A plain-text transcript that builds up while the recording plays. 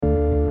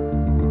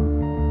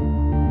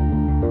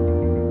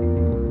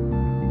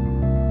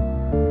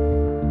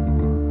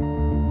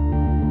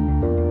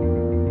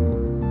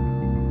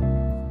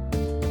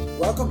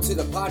Welcome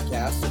to the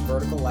podcast of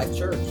Vertical Life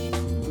Church.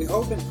 We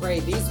hope and pray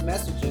these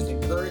messages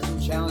encourage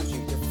and challenge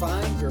you to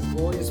find your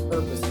glorious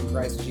purpose in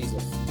Christ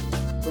Jesus.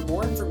 For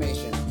more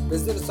information,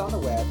 visit us on the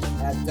web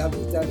at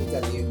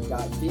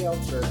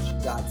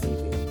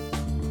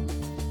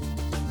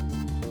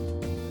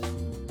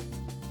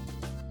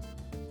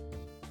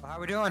www.vlchurch.tv. How are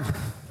we doing?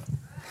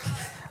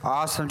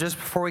 Awesome. Just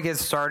before we get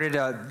started,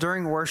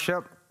 during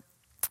worship,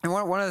 and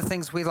one of the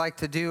things we like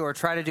to do or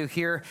try to do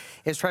here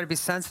is try to be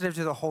sensitive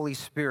to the Holy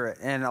Spirit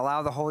and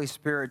allow the Holy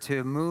Spirit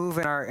to move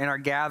in our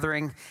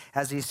gathering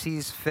as He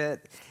sees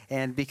fit.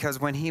 And because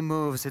when He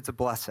moves, it's a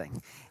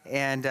blessing.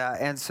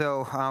 And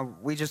so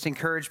we just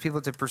encourage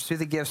people to pursue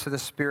the gifts of the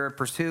Spirit,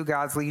 pursue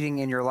God's leading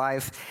in your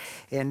life.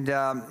 And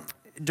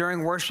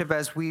during worship,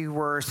 as we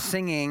were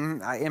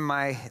singing, in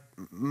my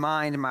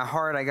mind, in my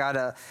heart, I got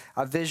a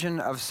vision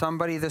of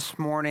somebody this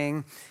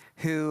morning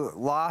who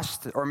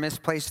lost or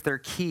misplaced their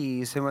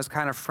keys and was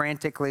kind of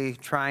frantically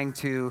trying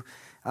to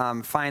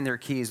find their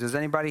keys. Is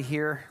anybody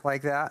here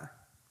like that?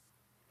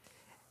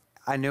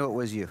 I knew it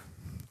was you.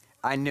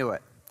 I knew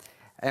it.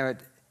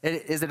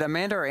 Is it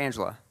Amanda or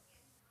Angela?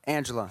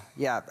 Angela.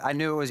 Yeah, I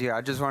knew it was you. I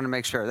just wanted to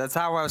make sure. That's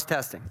how I was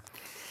testing.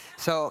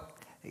 So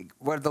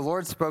what the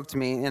Lord spoke to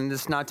me, and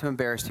this is not to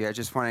embarrass you, I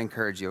just want to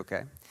encourage you,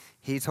 okay?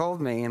 He told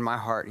me in my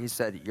heart, He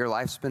said, your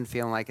life's been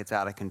feeling like it's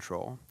out of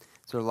control.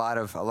 There's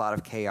a lot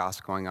of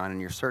chaos going on,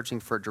 and you're searching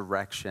for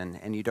direction,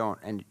 and you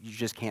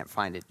just can't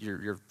find it.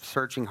 You're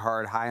searching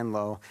hard, high and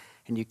low,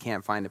 and you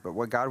can't find it. But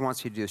what God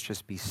wants you to do is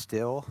just be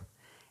still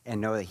and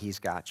know that He's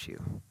got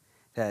you,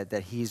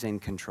 that He's in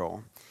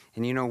control.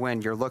 And you know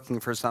when you're looking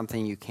for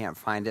something, you can't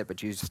find it,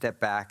 but you step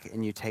back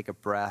and you take a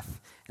breath,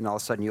 and all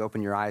of a sudden you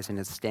open your eyes and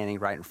it's standing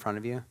right in front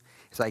of you.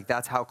 It's like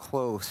that's how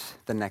close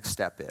the next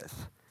step is.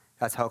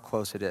 That's how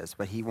close it is.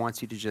 But He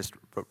wants you to just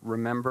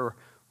remember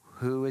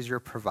who is your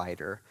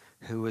provider,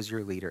 who is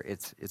your leader.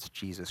 It's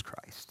Jesus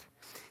Christ.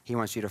 He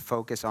wants you to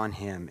focus on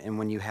Him. And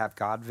when you have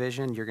God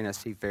vision, you're going to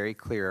see very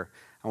clear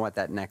on what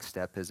that next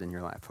step is in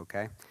your life,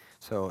 okay?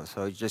 So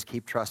just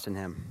keep trusting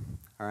Him,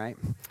 all right?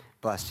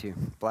 Bless you.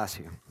 Bless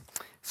you.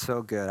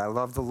 So good. I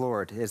love the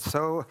Lord. It's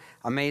so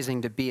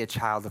amazing to be a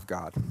child of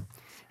God.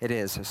 It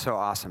is. It's so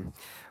awesome.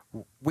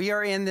 We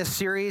are in this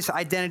series,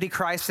 Identity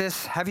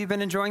Crisis. Have you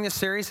been enjoying this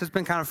series? It's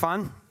been kind of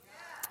fun.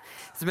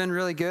 It's been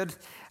really good.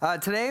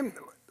 Today,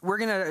 we're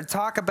going to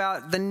talk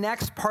about the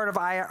next part of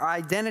our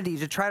identity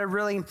to try to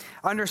really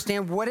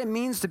understand what it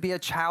means to be a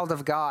child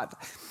of God.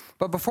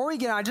 But before we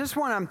get on, I just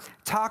want to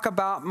talk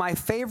about my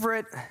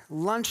favorite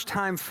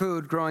lunchtime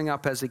food growing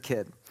up as a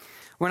kid.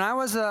 When I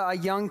was a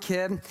young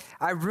kid,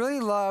 I really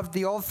loved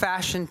the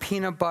old-fashioned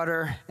peanut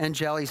butter and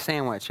jelly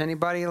sandwich.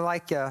 Anybody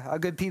like a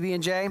good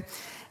PB&J?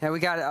 And we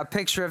got a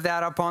picture of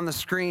that up on the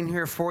screen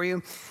here for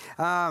you.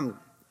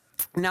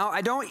 Now,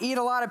 I don't eat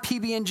a lot of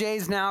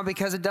PB&Js now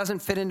because it doesn't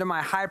fit into my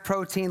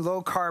high-protein,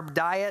 low-carb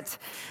diet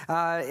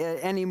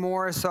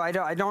anymore, so I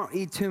don't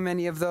eat too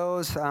many of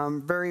those,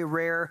 very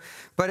rare.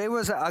 But it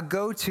was a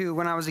go-to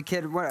when I was a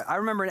kid. I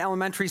remember in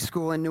elementary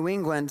school in New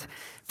England.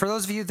 For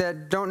those of you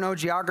that don't know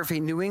geography,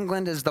 New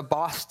England is the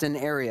Boston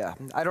area.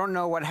 I don't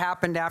know what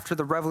happened after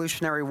the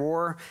Revolutionary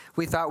War.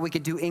 We thought we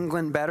could do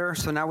England better,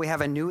 so now we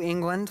have a New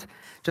England,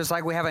 just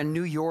like we have a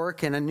New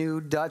York and a New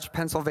Dutch,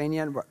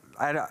 Pennsylvania.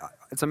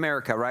 It's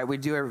America, right? We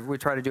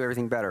try to do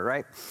everything better,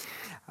 right?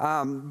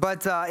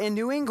 But in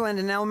New England,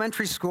 in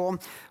elementary school,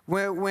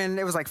 when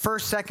it was like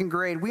first, second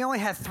grade, we only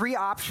had 3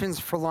 options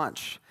for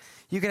lunch.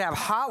 You could have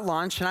hot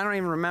lunch, and I don't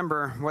even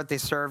remember what they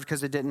served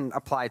because it didn't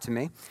apply to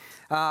me.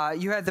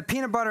 You had the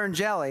peanut butter and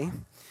jelly,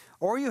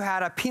 or you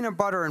had a peanut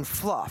butter and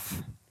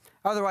fluff,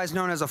 otherwise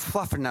known as a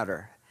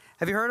fluffernutter.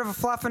 Have you heard of a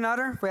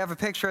fluffernutter? We have a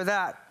picture of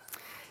that.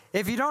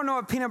 If you don't know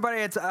what peanut butter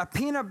is, it's a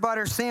peanut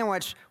butter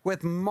sandwich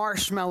with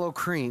marshmallow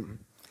cream.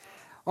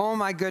 Oh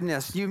my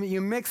goodness, you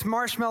mix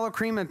marshmallow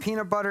cream and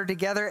peanut butter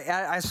together,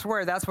 I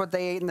swear that's what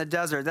they ate in the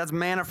desert. That's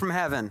manna from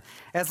heaven.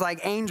 It's like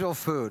angel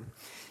food.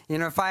 You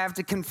know, if I have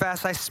to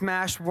confess, I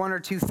smashed 1,000 or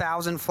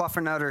 2,000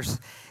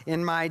 fluffernutters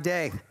in my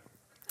day.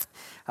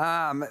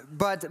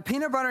 But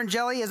peanut butter and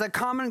jelly is a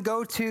common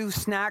go-to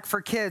snack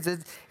for kids.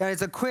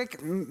 It's a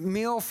quick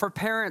meal for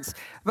parents.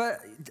 But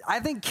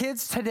I think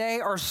kids today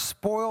are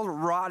spoiled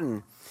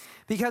rotten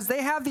because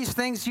they have these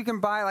things you can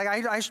buy. Like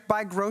I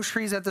buy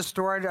groceries at the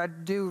store. I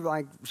do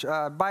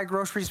buy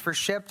groceries for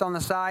shipped on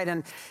the side.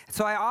 And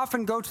so I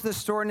often go to the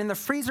store, and in the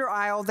freezer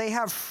aisle, they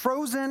have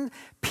frozen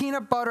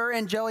peanut butter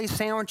and jelly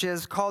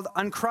sandwiches called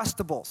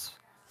Uncrustables.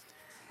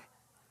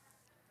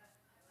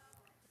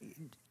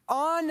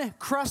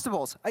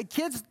 Uncrustables.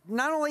 Kids,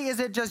 not only is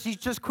it just you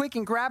just quick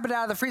and grab it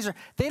out of the freezer,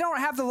 they don't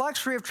have the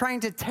luxury of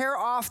trying to tear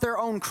off their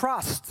own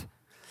crust.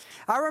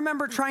 I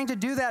remember trying to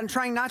do that and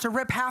trying not to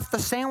rip half the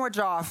sandwich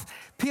off,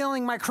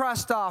 peeling my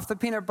crust off the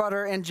peanut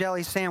butter and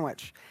jelly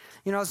sandwich.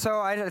 You know, so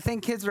I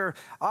think kids are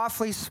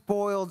awfully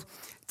spoiled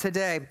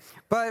today.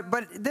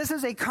 But this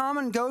is a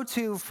common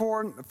go-to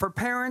for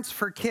parents,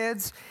 for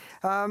kids.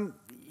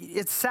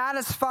 it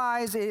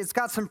satisfies, it's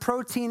got some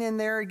protein in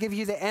there, it gives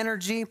you the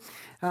energy.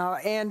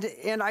 And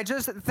I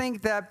just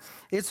think that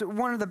it's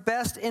one of the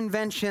best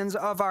inventions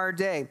of our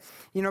day,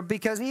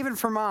 because even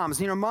for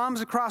moms, moms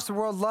across the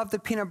world love the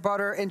peanut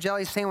butter and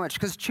jelly sandwich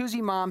because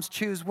choosy moms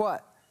choose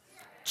what?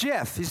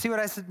 Jif. You see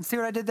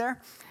what I did there?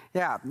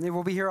 Yeah,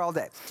 we'll be here all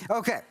day.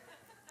 Okay.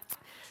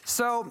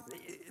 So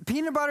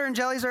peanut butter and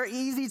jellies are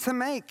easy to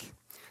make.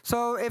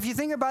 So if you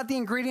think about the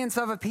ingredients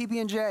of a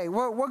PB&J,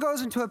 what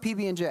goes into a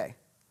PB&J?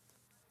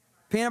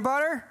 Peanut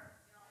butter,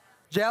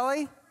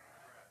 jelly,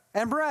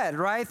 and bread,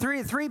 right?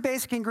 Three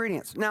basic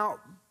ingredients. Now,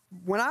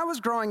 when I was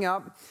growing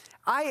up,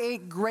 I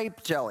ate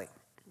grape jelly.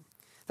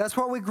 That's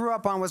what we grew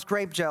up on, was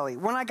grape jelly.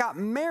 When I got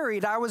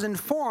married, I was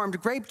informed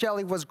grape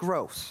jelly was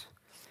gross.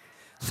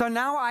 So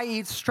now I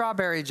eat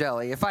strawberry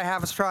jelly. If I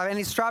have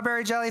any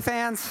strawberry jelly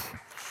fans?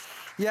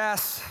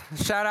 Yes,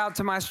 shout out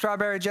to my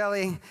strawberry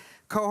jelly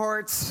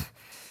cohorts.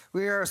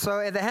 So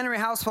at the Henry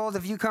household,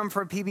 if you come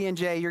for a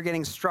PB&J, you're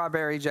getting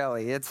strawberry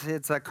jelly.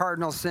 It's a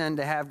cardinal sin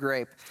to have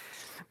grape.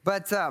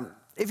 But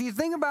if you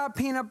think about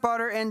peanut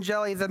butter and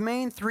jelly, the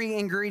main three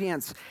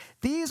ingredients,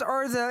 these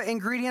are the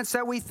ingredients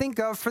that we think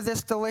of for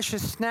this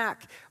delicious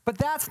snack. But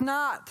that's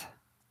not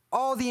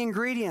all the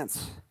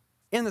ingredients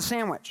in the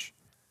sandwich,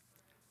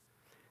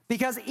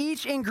 because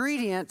each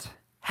ingredient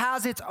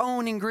has its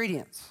own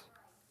ingredients,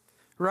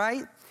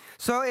 right?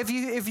 So if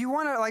you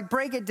want to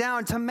break it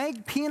down, to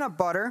make peanut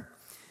butter,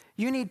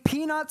 you need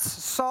peanuts,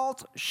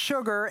 salt,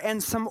 sugar,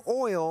 and some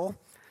oil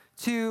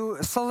to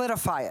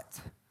solidify it.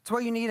 That's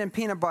what you need in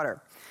peanut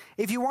butter.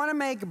 If you want to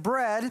make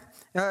bread,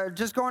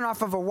 just going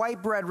off of a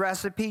white bread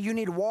recipe, you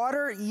need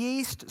water,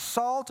 yeast,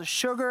 salt,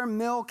 sugar,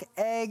 milk,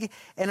 egg,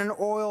 and an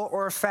oil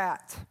or a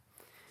fat.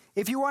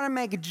 If you want to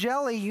make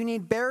jelly, you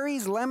need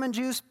berries, lemon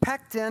juice,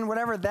 pectin,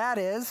 whatever that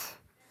is.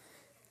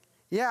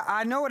 Yeah,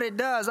 I know what it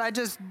does. I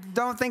just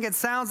don't think it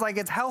sounds like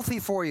it's healthy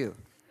for you.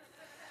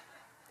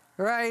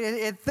 Right?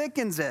 It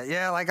thickens it.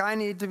 Yeah, I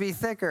need to be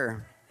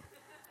thicker.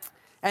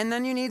 And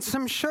then you need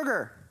some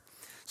sugar.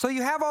 So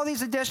you have all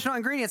these additional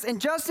ingredients.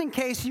 And just in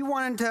case you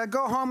wanted to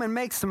go home and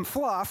make some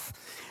fluff,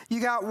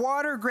 you got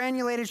water,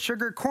 granulated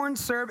sugar, corn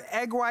syrup,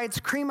 egg whites,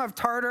 cream of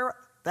tartar,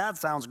 that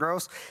sounds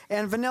gross,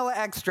 and vanilla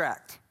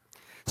extract.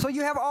 So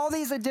you have all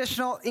these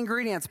additional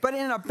ingredients. But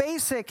in a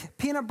basic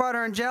peanut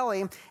butter and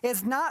jelly,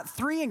 it's not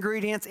 3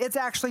 ingredients, it's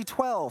actually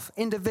 12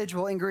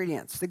 individual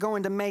ingredients that go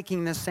into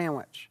making this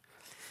sandwich.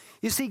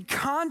 You see,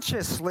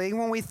 consciously,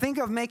 when we think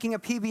of making a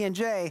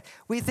PB&J,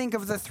 we think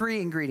of the 3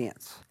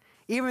 ingredients,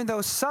 even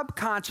though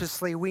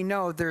subconsciously we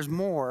know there's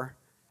more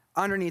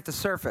underneath the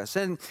surface.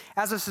 And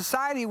as a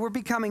society, we're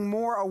becoming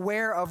more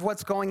aware of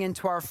what's going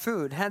into our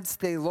food, hence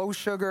the low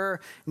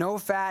sugar, no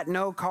fat,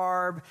 no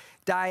carb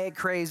diet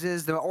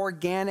crazes, the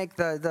organic,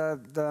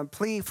 the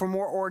plea for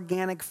more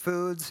organic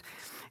foods.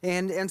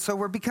 And so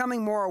we're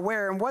becoming more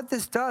aware. And what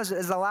this does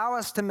is allow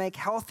us to make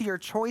healthier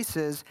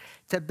choices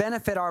to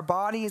benefit our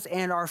bodies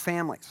and our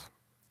families.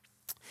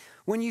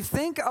 When you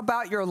think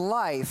about your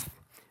life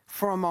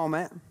for a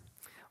moment,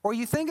 or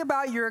you think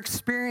about your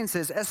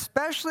experiences,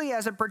 especially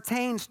as it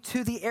pertains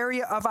to the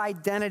area of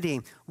identity,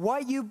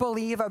 what you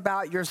believe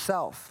about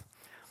yourself,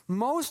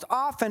 most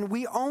often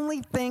we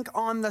only think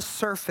on the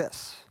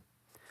surface.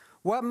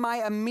 What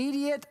my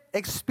immediate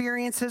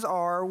experiences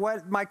are,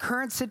 what my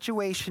current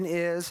situation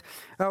is,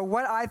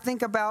 what I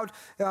think about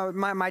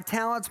my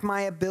talents,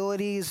 my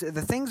abilities,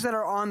 the things that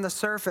are on the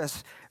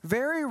surface.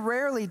 Very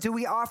rarely do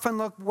we often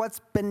look what's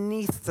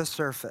beneath the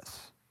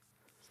surface.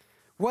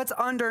 What's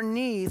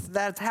underneath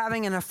that's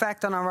having an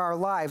effect on our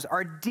lives,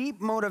 our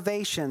deep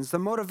motivations, the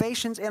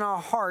motivations in our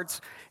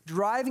hearts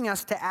driving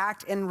us to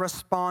act and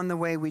respond the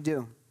way we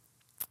do.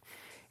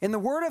 In the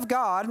Word of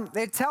God,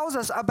 it tells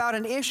us about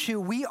an issue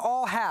we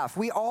all have.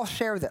 We all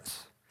share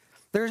this.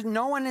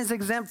 No one is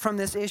exempt from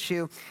this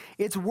issue.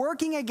 It's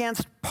working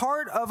against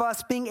part of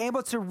us being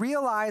able to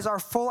realize our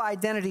full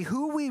identity,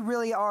 who we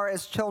really are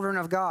as children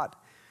of God.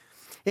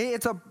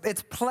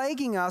 It's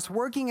plaguing us,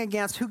 working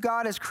against who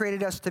God has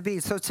created us to be.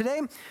 So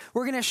today,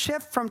 we're going to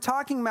shift from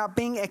talking about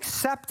being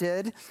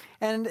accepted,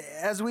 and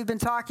as we've been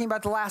talking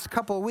about the last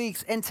couple of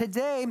weeks, and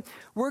today,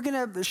 we're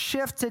going to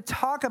shift to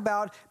talk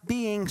about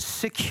being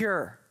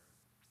secure.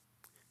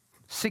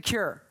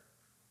 Secure.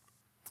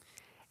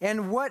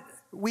 And what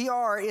we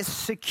are is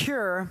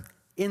secure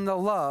in the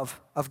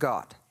love of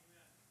God.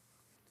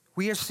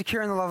 We are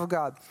secure in the love of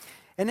God.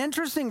 An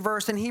interesting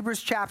verse in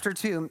Hebrews chapter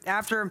 2,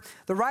 after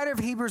the writer of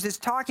Hebrews is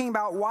talking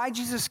about why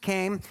Jesus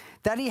came,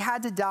 that he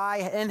had to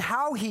die, and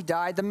how he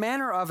died, the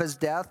manner of his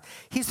death.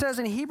 He says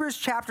in Hebrews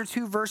chapter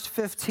 2, verse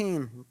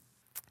 15,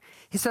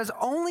 he says,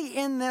 "Only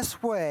in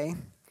this way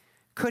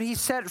could he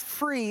set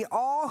free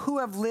all who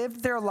have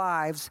lived their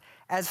lives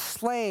as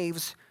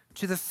slaves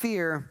to the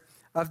fear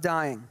of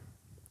dying."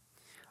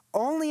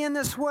 Only in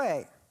this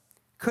way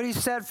could he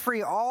set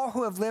free all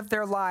who have lived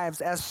their lives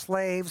as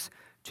slaves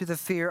to the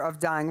fear of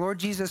dying. Lord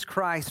Jesus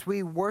Christ,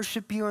 we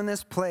worship you in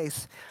this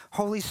place.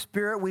 Holy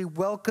Spirit, we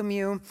welcome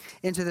you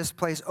into this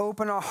place.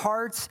 Open our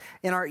hearts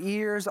and our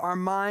ears, our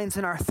minds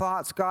and our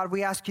thoughts. God,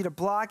 we ask you to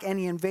block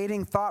any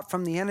invading thought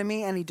from the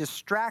enemy, any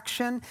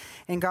distraction.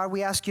 And God,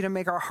 we ask you to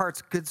make our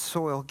hearts good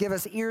soil. Give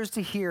us ears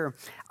to hear,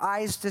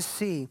 eyes to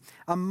see,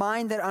 a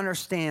mind that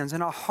understands,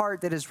 and a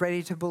heart that is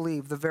ready to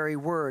believe the very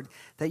word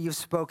that you've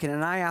spoken.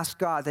 And I ask,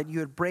 God, that you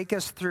would break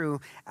us through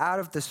out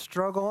of the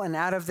struggle and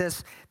out of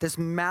this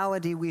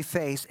malady we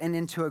face and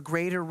into a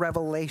greater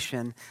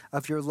revelation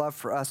of your love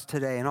for us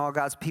today. And all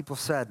God's people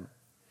said,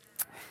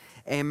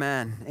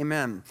 amen,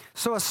 amen.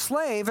 So a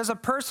slave is a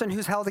person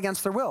who's held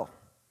against their will,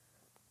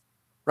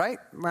 right?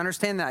 I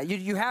understand that.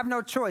 You have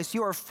no choice.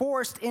 You are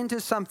forced into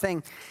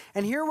something.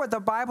 And here what the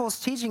Bible is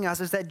teaching us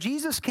is that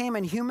Jesus came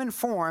in human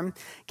form,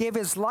 gave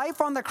his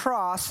life on the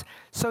cross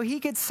so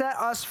he could set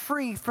us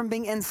free from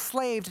being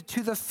enslaved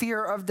to the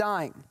fear of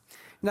dying.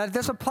 Now,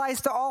 this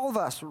applies to all of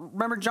us.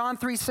 Remember John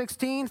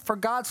 3:16? For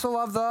God so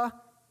loved the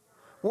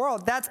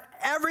world. That's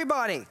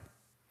everybody.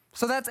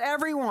 So that's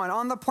everyone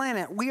on the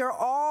planet. We are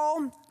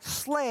all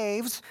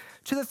slaves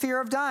to the fear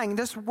of dying.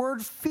 This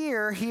word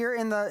fear here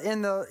in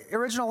the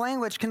original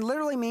language can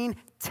literally mean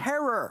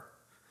terror.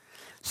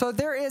 So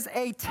there is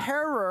a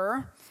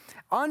terror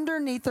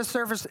underneath the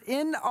surface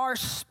in our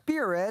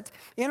spirit,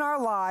 in our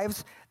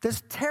lives,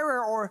 this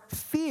terror or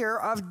fear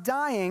of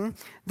dying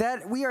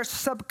that we are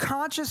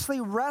subconsciously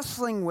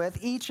wrestling with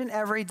each and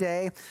every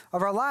day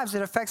of our lives.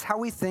 It affects how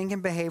we think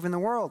and behave in the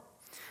world.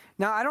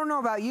 Now, I don't know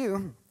about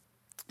you,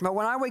 but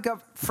when I wake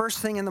up first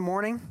thing in the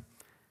morning,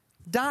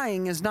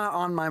 dying is not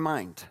on my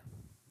mind.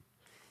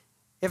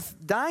 If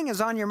dying is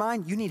on your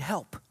mind, you need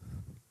help.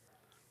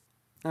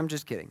 I'm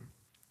just kidding,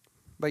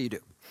 but you do.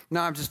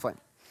 No, I'm just playing.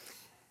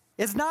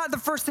 It's not the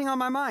first thing on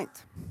my mind.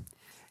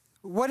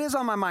 What is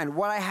on my mind?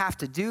 What I have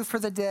to do for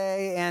the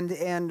day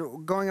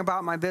and going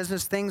about my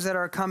business, things that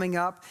are coming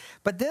up.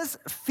 But this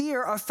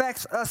fear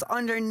affects us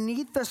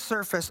underneath the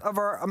surface of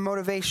our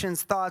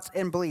motivations, thoughts,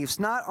 and beliefs,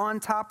 not on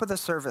top of the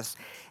surface.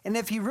 And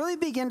if you really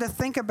begin to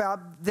think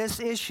about this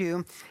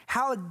issue,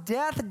 how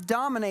death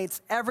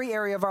dominates every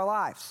area of our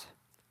lives.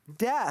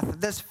 Death,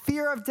 this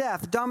fear of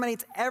death,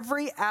 dominates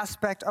every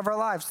aspect of our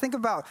lives. Think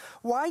about,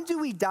 why do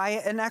we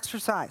diet and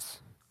exercise?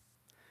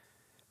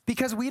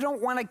 Because we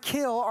don't want to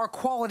kill our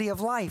quality of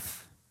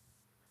life.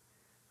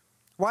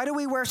 Why do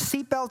we wear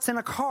seatbelts in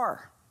a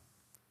car?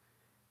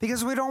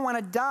 Because we don't want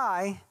to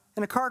die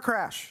in a car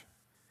crash.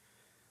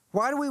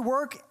 Why do we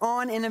work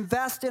on and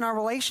invest in our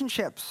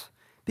relationships?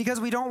 Because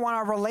we don't want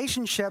our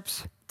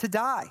relationships to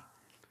die.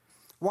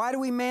 Why do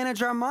we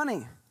manage our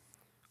money?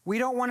 We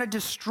don't want to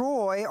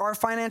destroy our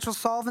financial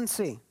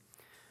solvency.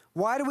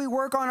 Why do we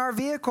work on our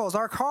vehicles,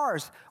 our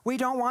cars? We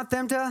don't want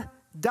them to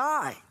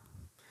die.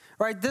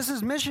 Right, this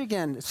is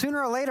Michigan.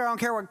 Sooner or later, I don't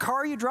care what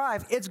car you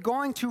drive, it's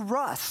going to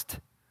rust.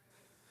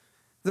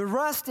 The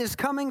rust is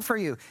coming for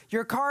you.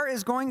 Your car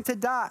is going to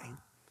die.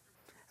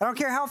 I don't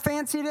care how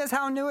fancy it is,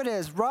 how new it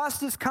is.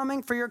 Rust is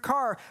coming for your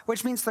car,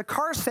 which means the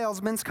car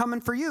salesman's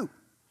coming for you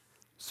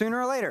sooner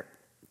or later.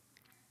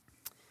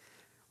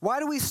 Why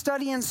do we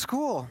study in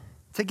school?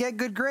 To get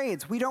good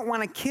grades. We don't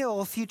want to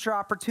kill future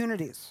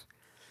opportunities.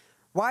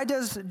 Why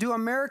do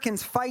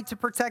Americans fight to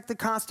protect the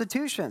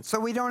Constitution? So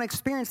we don't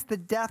experience the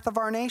death of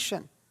our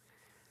nation.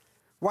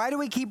 Why do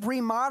we keep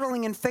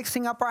remodeling and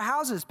fixing up our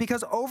houses?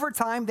 Because over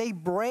time they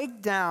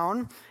break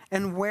down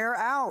and wear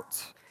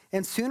out.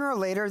 And sooner or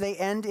later they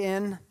end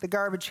in the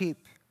garbage heap.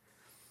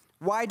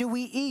 Why do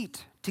we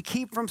eat? To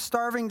keep from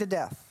starving to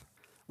death.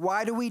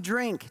 Why do we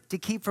drink? To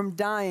keep from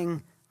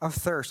dying of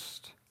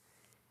thirst.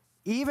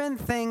 Even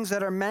things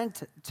that are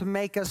meant to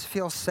make us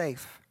feel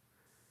safe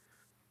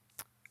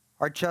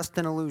are just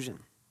an illusion.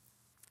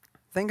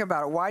 Think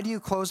about it. Why do you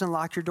close and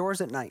lock your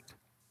doors at night?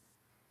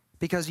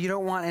 Because you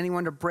don't want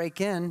anyone to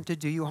break in to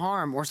do you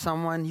harm or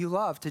someone you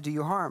love to do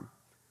you harm.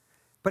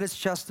 But it's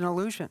just an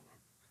illusion.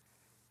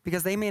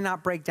 Because they may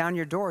not break down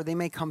your door. They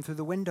may come through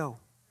the window.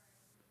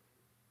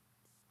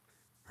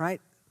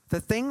 Right? The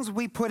things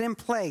we put in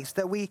place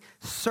that we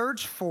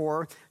search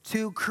for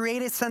to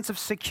create a sense of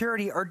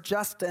security are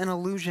just an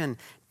illusion.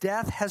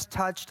 Death has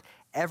touched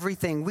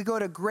everything. We go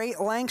to great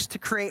lengths to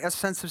create a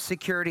sense of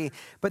security,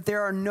 but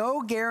there are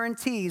no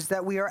guarantees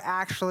that we are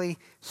actually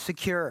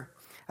secure.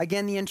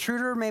 Again, the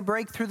intruder may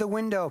break through the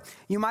window.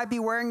 You might be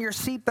wearing your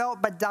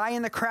seatbelt but die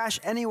in the crash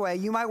anyway.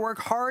 You might work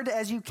hard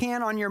as you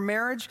can on your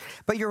marriage,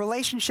 but your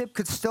relationship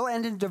could still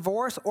end in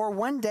divorce, or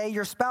one day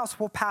your spouse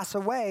will pass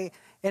away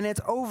and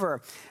it's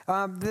over.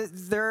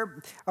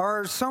 There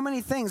are so many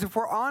things. If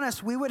we're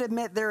honest, we would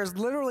admit there is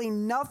literally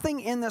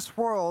nothing in this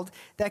world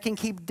that can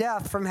keep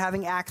death from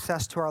having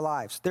access to our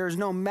lives. There's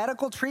no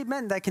medical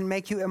treatment that can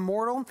make you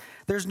immortal.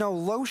 There's no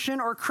lotion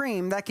or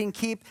cream that can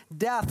keep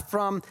death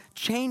from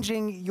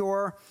changing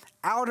your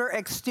outer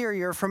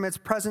exterior from its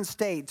present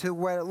state to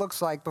what it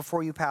looks like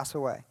before you pass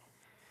away.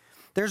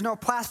 There's no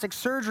plastic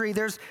surgery.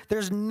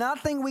 There's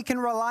nothing we can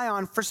rely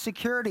on for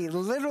security.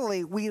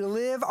 Literally, we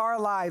live our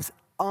lives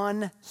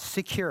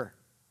unsecure.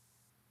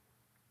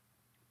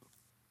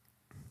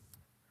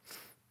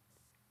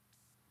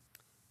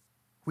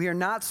 We are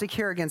not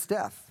secure against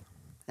death.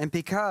 And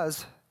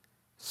because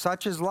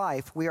such is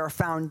life, we are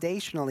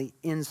foundationally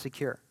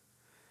insecure.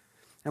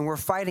 And we're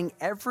fighting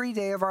every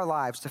day of our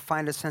lives to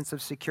find a sense of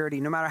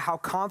security, no matter how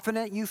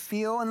confident you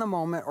feel in the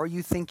moment or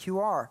you think you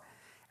are.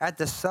 At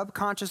the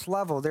subconscious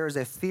level, there is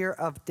a fear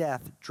of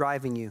death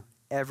driving you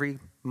every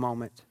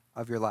moment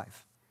of your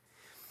life.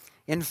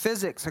 In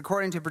physics,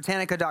 according to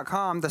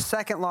Britannica.com, the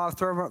second law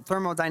of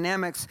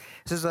thermodynamics,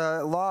 this is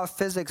a law of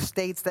physics,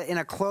 states that in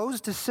a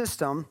closed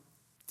system,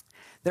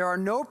 there are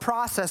no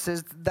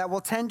processes that will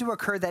tend to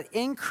occur that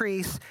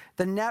increase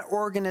the net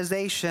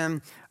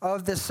organization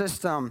of the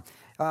system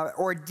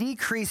or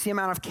decrease the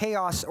amount of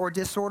chaos or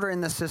disorder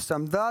in the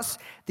system. Thus,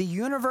 the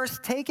universe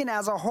taken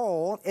as a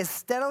whole is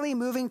steadily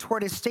moving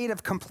toward a state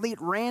of complete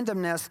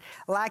randomness,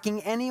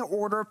 lacking any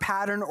order,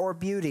 pattern, or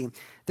beauty.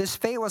 This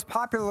fate was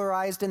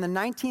popularized in the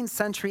 19th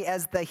century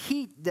as the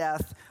heat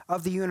death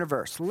of the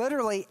universe.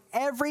 Literally,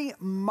 every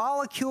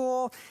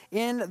molecule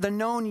in the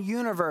known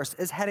universe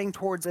is heading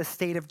towards a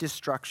state of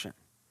destruction.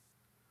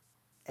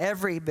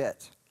 Every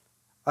bit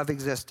of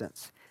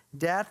existence.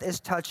 Death is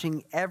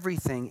touching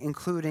everything,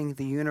 including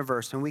the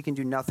universe, and we can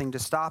do nothing to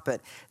stop it.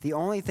 The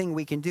only thing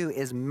we can do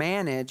is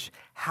manage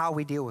how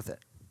we deal with it.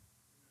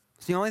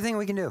 It's the only thing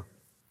we can do.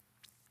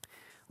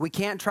 We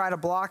can't try to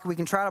block. We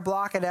can try to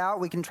block it out.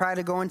 We can try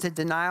to go into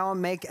denial,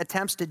 make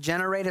attempts to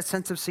generate a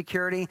sense of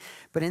security,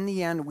 but in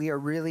the end, we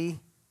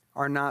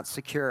are not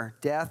secure.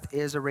 Death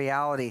is a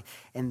reality,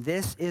 and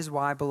this is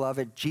why,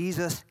 beloved,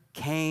 Jesus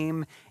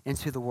came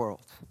into the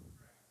world.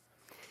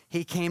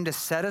 He came to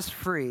set us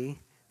free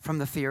from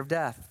the fear of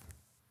death.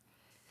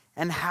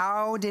 And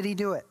how did he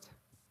do it?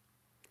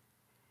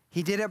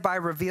 He did it by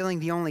revealing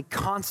the only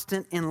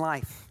constant in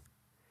life,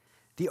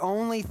 the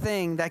only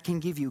thing that can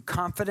give you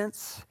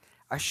confidence,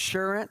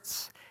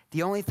 assurance,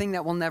 the only thing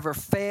that will never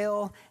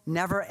fail,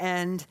 never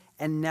end,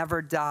 and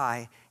never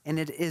die. And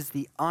it is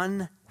the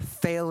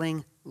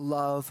unfailing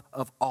love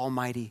of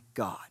Almighty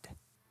God.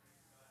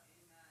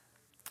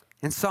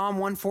 In Psalm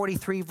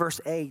 143, verse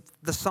 8,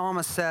 the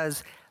psalmist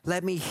says,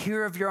 "Let me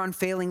hear of your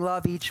unfailing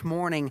love each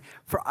morning,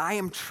 for I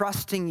am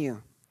trusting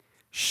you.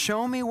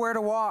 Show me where to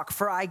walk,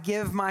 for I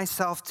give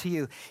myself to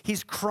you."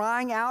 He's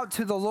crying out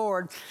to the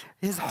Lord.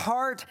 It's the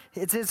heart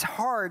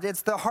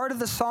of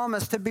the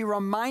psalmist to be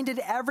reminded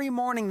every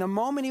morning, the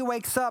moment he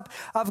wakes up,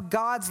 of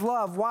God's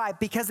love. Why?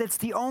 Because it's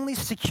the only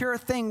secure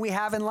thing we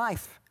have in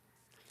life.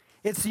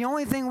 It's the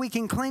only thing we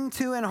can cling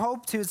to and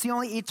hope to. It's the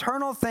only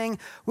eternal thing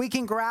we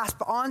can grasp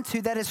onto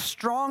that is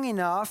strong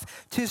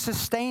enough to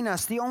sustain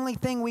us. The only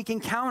thing we can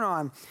count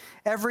on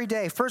every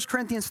day. 1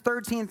 Corinthians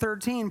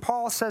 13:13,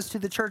 Paul says to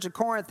the church at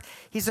Corinth,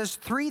 he says,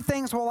 3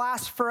 things will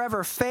last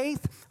forever: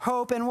 faith,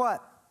 hope, and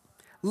what?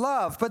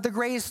 Love. But the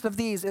greatest of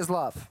these is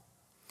love.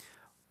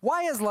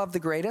 Why is love the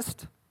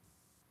greatest?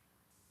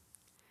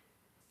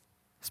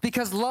 It's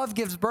because love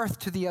gives birth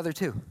to the other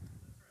two.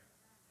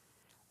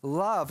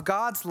 Love,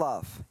 God's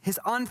love, his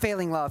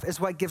unfailing love,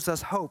 is what gives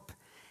us hope.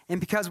 And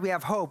because we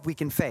have hope, we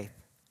can faith.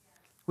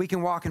 We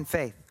can walk in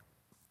faith.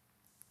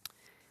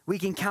 We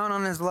can count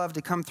on his love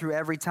to come through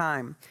every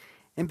time.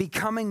 And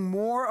becoming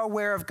more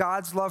aware of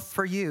God's love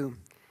for you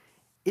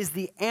is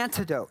the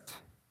antidote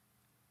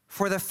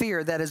for the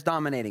fear that is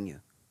dominating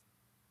you.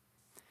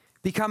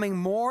 Becoming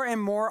more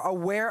and more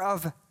aware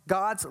of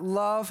God's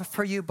love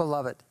for you,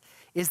 beloved,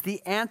 is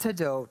the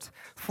antidote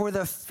for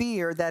the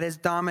fear that is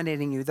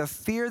dominating you, the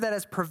fear that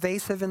is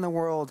pervasive in the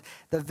world,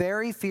 the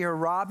very fear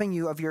robbing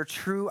you of your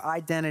true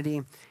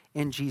identity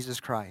in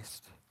Jesus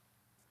Christ.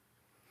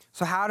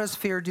 So how does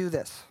fear do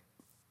this?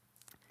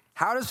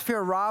 How does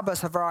fear rob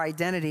us of our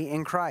identity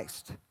in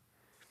Christ?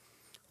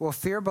 Well,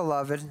 fear,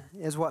 beloved,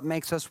 is what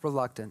makes us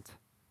reluctant.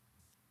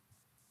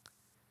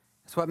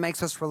 It's what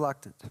makes us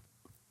reluctant.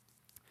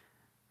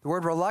 The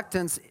word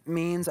reluctance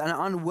means an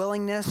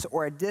unwillingness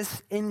or a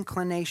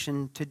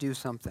disinclination to do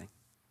something.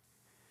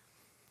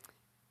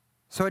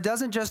 So it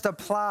doesn't just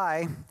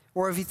apply,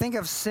 or if you think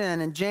of sin,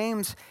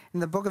 in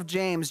the book of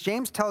James,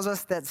 James tells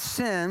us that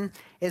sin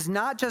is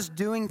not just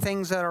doing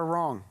things that are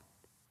wrong.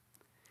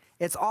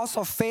 It's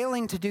also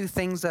failing to do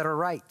things that are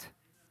right.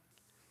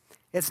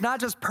 It's not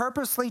just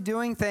purposely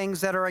doing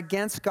things that are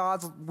against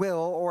God's will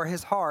or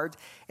his heart.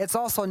 It's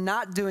also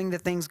not doing the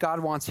things God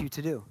wants you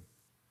to do.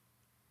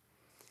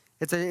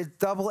 It's a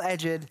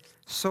double-edged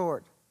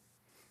sword.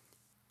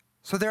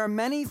 So there are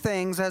many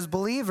things as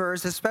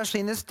believers, especially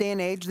in this day and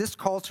age, this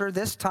culture,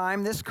 this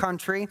time, this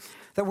country,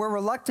 that we're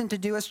reluctant to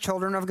do as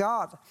children of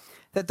God,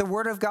 that the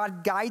Word of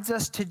God guides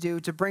us to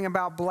do to bring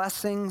about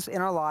blessings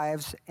in our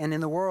lives and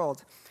in the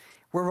world.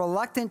 We're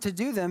reluctant to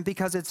do them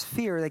because it's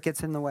fear that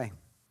gets in the way.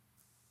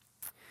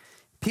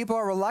 People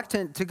are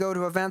reluctant to go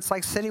to events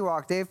like City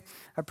Walk. Dave,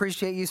 I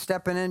appreciate you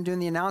stepping in and doing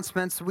the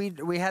announcements.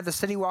 We had the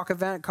City Walk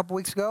event a couple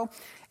weeks ago,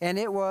 and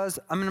it was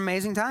an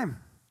amazing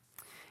time.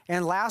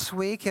 And last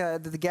week,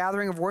 the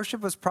gathering of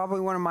worship was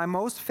probably one of my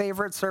most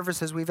favorite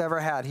services we've ever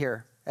had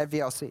here at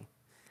VLC.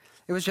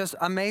 It was just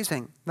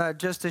amazing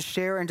just to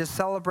share and to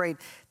celebrate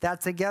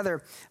that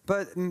together.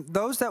 But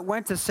those that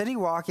went to City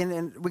Walk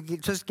and we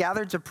just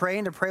gathered to pray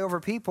and to pray over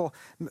people,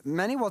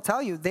 many will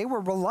tell you they were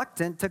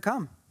reluctant to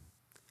come.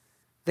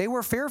 They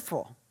were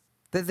fearful.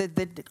 They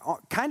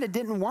kind of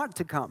didn't want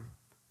to come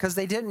because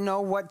they didn't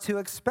know what to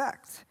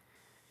expect.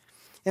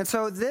 And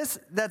so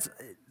that's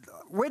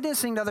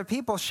witnessing to other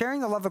people, sharing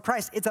the love of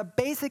Christ. It's a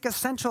basic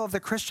essential of the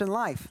Christian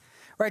life,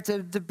 right?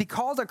 To be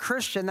called a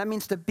Christian, that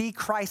means to be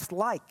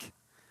Christ-like.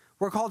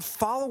 We're called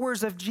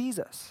followers of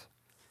Jesus.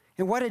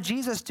 And what did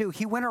Jesus do?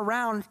 He went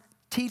around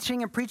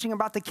teaching and preaching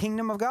about the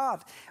kingdom of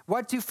God.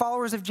 What do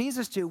followers of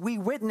Jesus do? We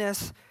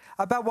witness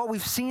about what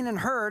we've seen and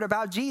heard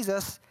about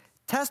Jesus,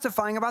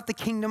 testifying about the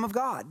kingdom of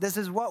God. This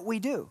is what we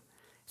do.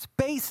 It's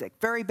basic,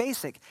 very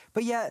basic.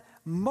 But yet,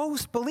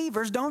 most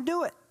believers don't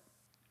do it.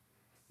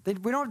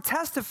 We don't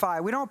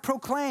testify. We don't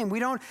proclaim. We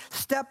don't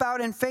step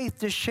out in faith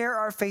to share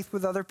our faith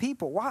with other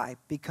people. Why?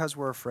 Because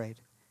we're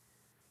afraid.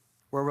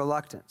 We're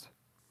reluctant.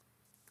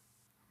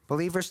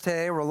 Believers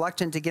today are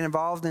reluctant to get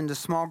involved into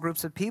small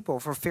groups of people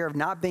for fear of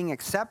not being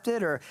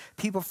accepted or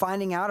people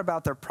finding out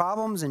about their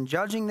problems and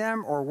judging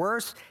them, or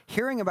worse,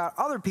 hearing about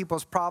other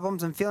people's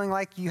problems and feeling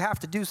like you have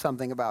to do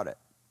something about it,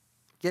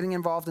 getting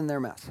involved in their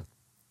mess.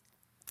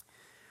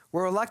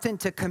 We're reluctant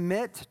to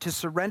commit, to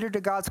surrender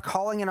to God's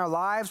calling in our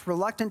lives,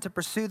 reluctant to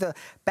pursue the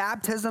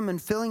baptism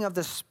and filling of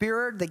the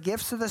Spirit, the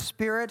gifts of the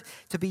Spirit,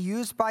 to be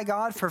used by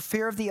God for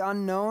fear of the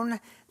unknown,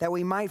 that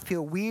we might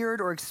feel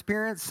weird or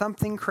experience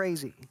something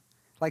crazy,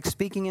 like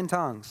speaking in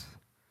tongues.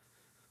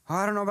 Oh,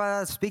 I don't know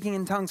about that speaking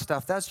in tongues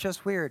stuff. That's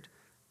just weird.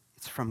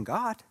 It's from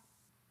God.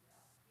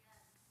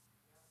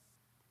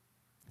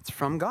 It's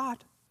from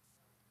God.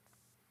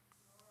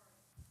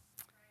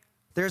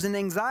 There's an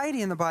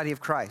anxiety in the body of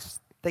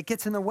Christ that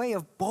gets in the way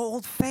of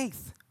bold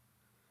faith.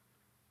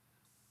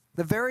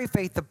 The very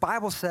faith the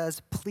Bible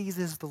says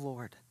pleases the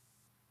Lord.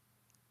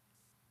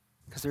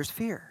 Because there's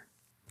fear.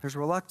 There's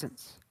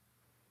reluctance.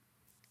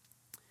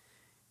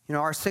 You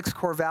know, our 6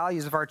 core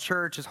values of our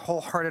church is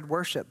wholehearted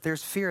worship.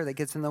 There's fear that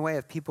gets in the way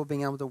of people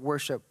being able to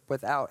worship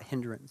without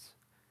hindrance.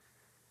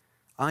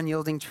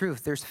 Unyielding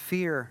truth. There's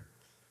fear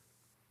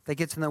that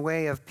gets in the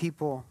way of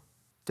people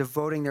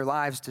devoting their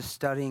lives to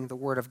studying the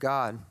Word of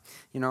God.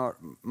 You know,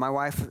 my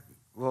wife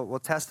will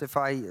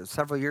testify.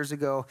 Several years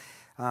ago,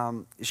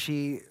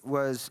 she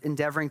was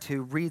endeavoring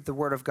to read the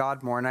Word of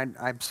God more, and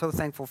I'm so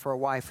thankful for a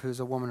wife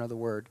who's a woman of the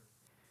Word.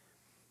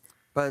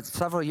 But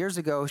several years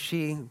ago,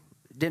 she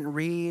didn't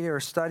read or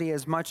study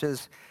as much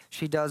as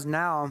she does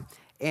now,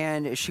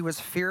 and she was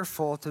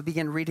fearful to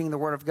begin reading the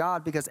Word of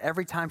God because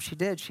every time she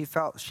did, she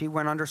felt she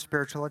went under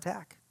spiritual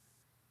attack.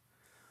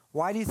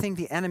 Why do you think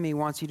the enemy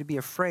wants you to be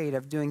afraid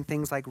of doing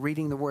things like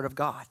reading the Word of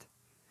God?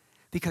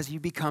 Because you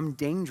become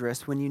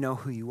dangerous when you know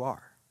who you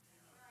are.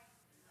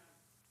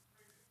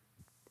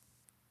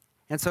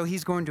 And so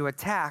he's going to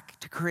attack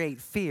to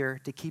create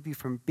fear to keep you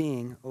from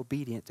being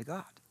obedient to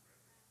God.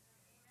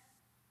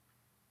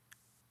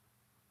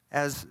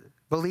 As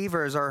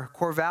believers, our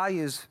core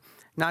values,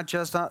 not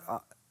just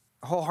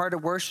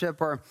wholehearted worship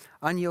or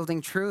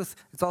unyielding truth,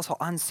 it's also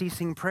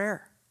unceasing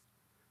prayer.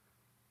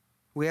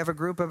 We have a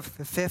group of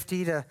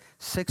 50 to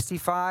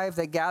 65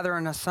 that gather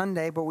on a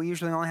Sunday, but we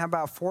usually only have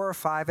about 4 or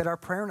 5 at our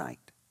prayer night.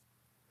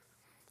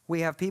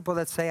 We have people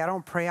that say, I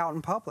don't pray out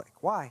in public.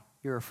 Why?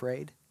 You're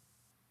afraid.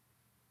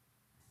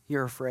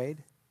 You're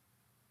afraid.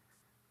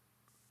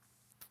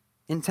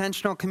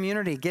 Intentional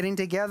community, getting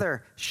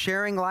together,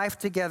 sharing life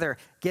together,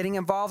 getting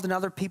involved in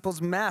other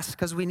people's mess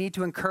because we need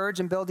to encourage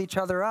and build each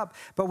other up,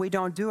 but we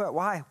don't do it.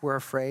 Why? We're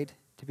afraid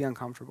to be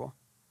uncomfortable.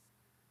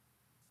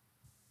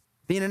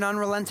 Being an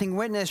unrelenting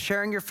witness,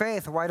 sharing your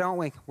faith. Why don't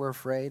we? We're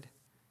afraid.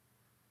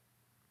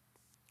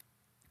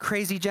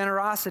 Crazy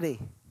generosity.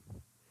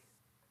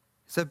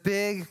 It's a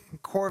big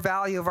core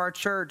value of our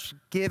church,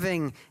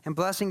 giving and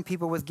blessing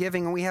people with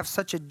giving. And we have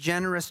such a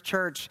generous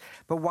church.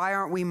 But why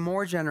aren't we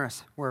more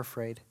generous? We're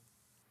afraid.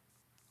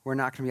 We're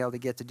not going to be able to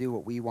get to do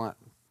what we want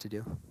to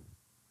do.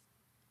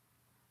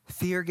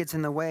 Fear gets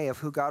in the way of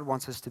who God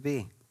wants us to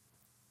be.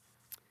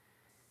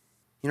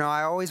 You know,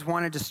 I always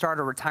wanted to start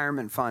a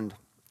retirement fund.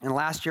 And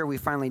last year, we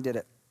finally did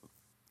it.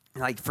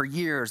 Like, for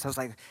years, I was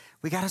like,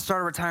 we got to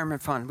start a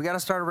retirement fund. We got to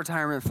start a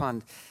retirement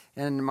fund.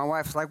 And my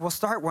wife's like, well,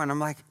 start one. I'm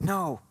like,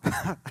 no.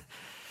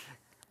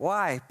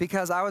 Why?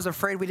 Because I was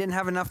afraid we didn't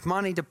have enough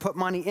money to put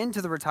money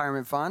into the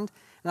retirement fund.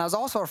 And I was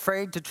also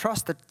afraid to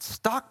trust the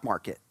stock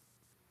market.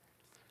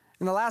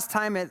 And the last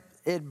time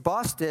it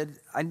busted,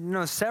 I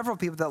know several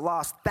people that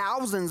lost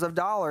thousands of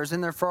dollars in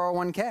their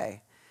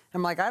 401k.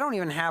 I'm like, I don't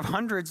even have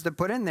hundreds to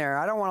put in there.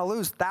 I don't want to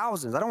lose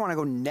thousands. I don't want to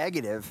go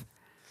negative.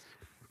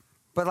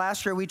 But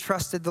last year we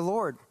trusted the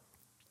Lord,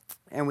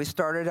 and we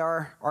started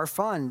our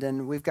fund,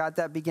 and we've got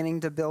that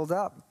beginning to build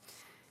up.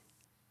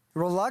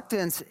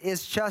 Reluctance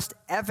is just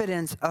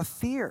evidence of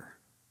fear.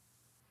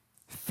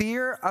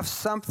 Fear of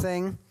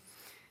something.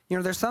 You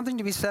know, there's something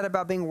to be said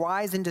about being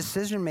wise in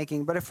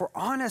decision-making, but if we're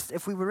honest,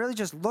 if we would really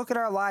just look at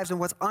our lives and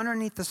what's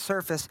underneath the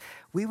surface,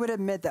 we would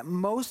admit that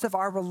most of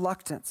our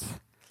reluctance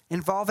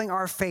involving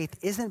our faith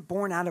isn't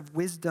born out of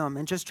wisdom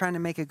and just trying to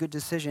make a good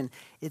decision.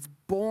 It's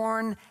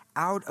born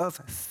out of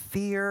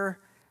fear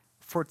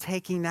for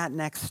taking that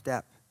next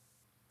step.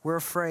 We're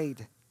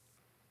afraid.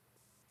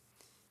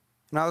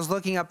 And I was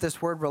looking up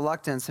this word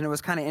reluctance, and it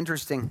was kind of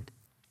interesting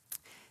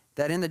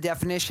that in the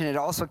definition, it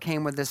also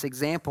came with this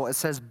example. It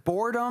says,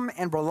 boredom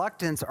and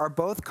reluctance are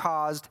both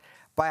caused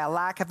by a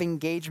lack of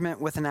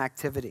engagement with an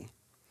activity.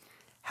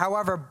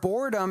 However,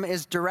 boredom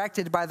is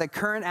directed by the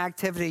current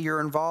activity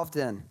you're involved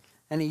in.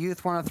 Any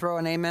youth want to throw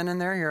an amen in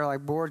there? You're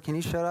like, bored, can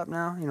you shut up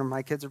now? You know,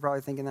 my kids are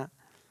probably thinking that.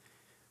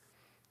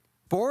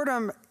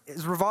 Boredom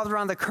is revolved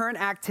around the current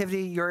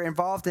activity you're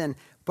involved in,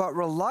 but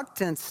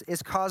reluctance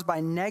is caused by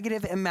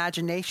negative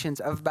imaginations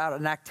about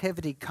an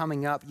activity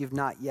coming up you've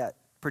not yet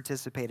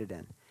participated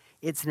in.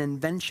 It's an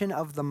invention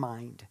of the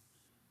mind.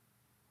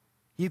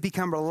 You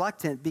become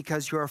reluctant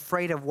because you're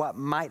afraid of what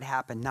might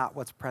happen, not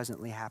what's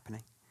presently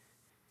happening.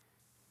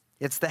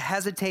 It's the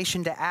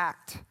hesitation to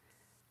act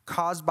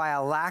caused by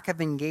a lack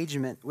of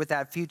engagement with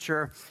that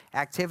future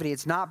activity.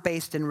 It's not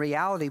based in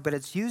reality, but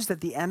it's used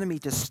at the enemy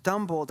to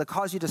stumble, to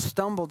cause you to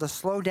stumble, to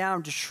slow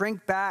down, to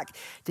shrink back,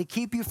 to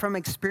keep you from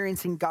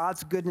experiencing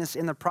God's goodness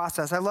in the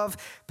process. I love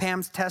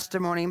Pam's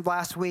testimony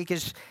last week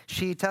as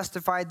she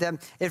testified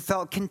that it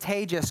felt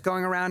contagious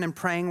going around and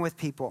praying with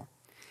people.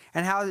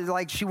 And how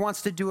like she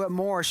wants to do it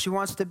more. She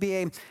wants to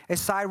be a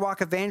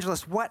sidewalk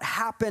evangelist. What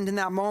happened in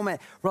that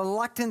moment?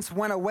 Reluctance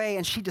went away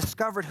and she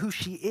discovered who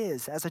she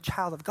is as a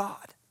child of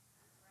God.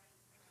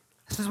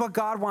 This is what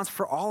God wants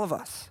for all of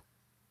us.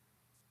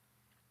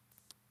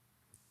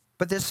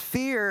 But this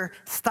fear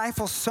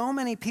stifles so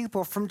many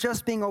people from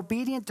just being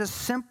obedient to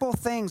simple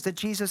things that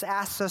Jesus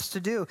asks us to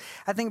do.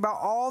 I think about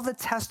all the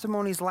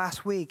testimonies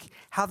last week,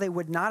 how they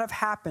would not have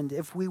happened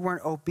if we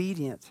weren't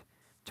obedient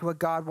to what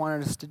God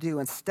wanted us to do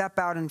and step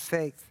out in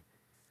faith.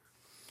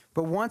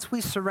 But once we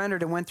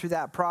surrendered and went through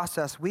that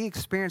process, we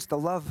experienced the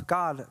love of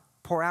God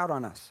pour out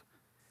on us.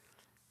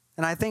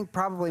 And I think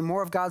probably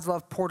more of God's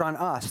love poured on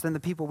us than the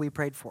people we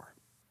prayed for,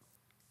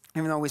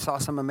 even though we saw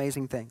some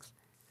amazing things.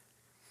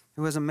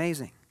 It was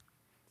amazing.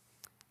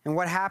 And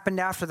what happened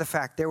after the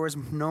fact? There was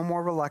no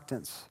more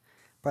reluctance,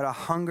 but a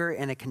hunger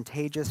and a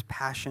contagious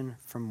passion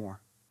for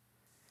more.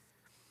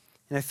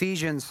 In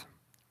Ephesians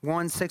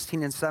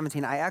 1:16 and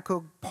 17, I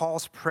echo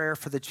Paul's prayer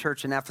for the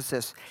church in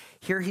Ephesus.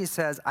 Here he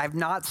says, I've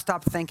not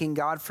stopped thanking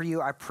God for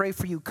you. I pray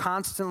for you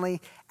constantly,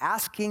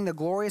 asking the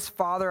glorious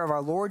Father of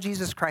our Lord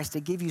Jesus Christ to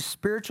give you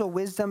spiritual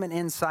wisdom and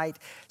insight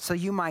so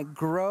you might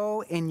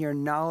grow in your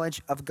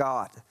knowledge of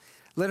God.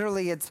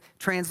 Literally, it's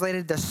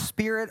translated the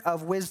spirit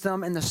of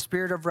wisdom and the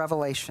spirit of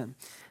revelation.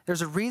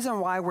 There's a reason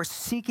why we're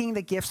seeking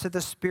the gifts of the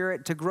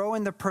Spirit to grow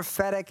in the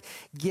prophetic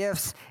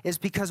gifts is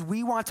because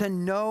we want to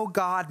know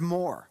God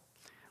more.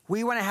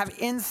 We want to have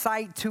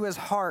insight to his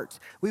heart.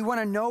 We want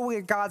to know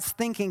what God's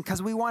thinking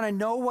because we want to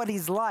know what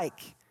he's like.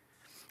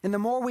 And the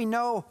more we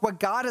know what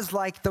God is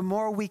like, the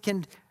more we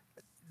can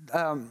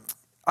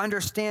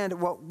understand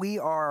what we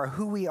are,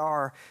 who we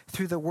are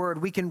through the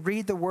word. We can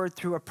read the word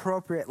through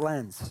appropriate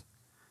lens.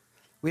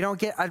 We don't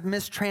get a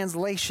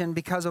mistranslation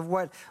because of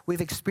what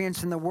we've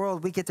experienced in the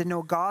world. We get to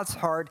know God's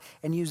heart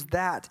and use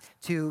that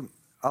to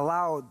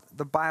allow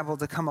the Bible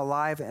to come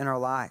alive in our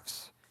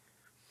lives.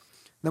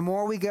 The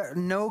more we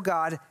know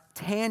God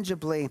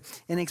tangibly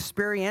and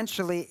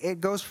experientially, it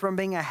goes from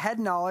being a head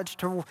knowledge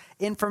to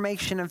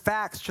information and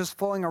facts just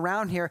flowing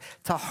around here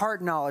to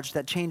heart knowledge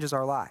that changes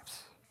our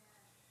lives.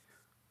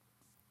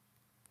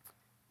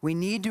 We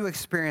need to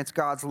experience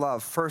God's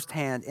love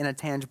firsthand in a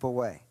tangible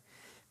way,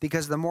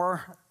 because the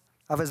more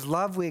of his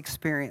love we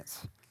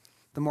experience,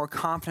 the more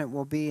confident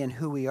we'll be in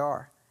who we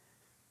are.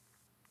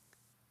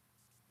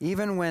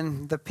 Even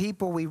when the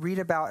people we read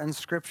about in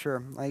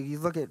Scripture, like you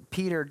look at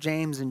Peter,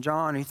 James, and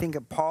John, you think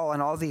of Paul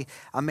and all the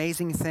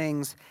amazing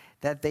things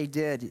that they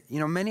did. You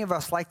know, many of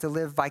us like to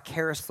live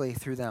vicariously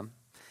through them.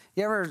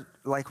 You ever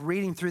like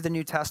reading through the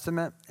New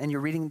Testament and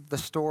you're reading the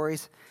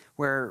stories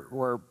where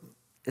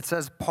it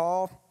says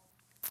Paul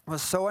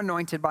was so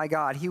anointed by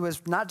God. He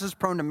was not just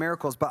prone to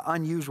miracles, but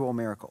unusual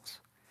miracles.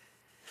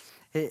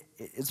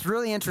 It's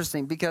really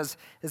interesting because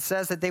it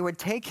says that they would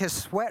take his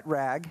sweat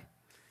rag,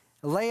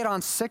 lay it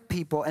on sick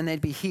people, and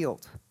they'd be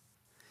healed.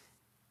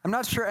 I'm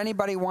not sure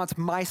anybody wants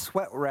my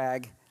sweat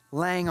rag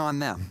laying on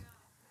them.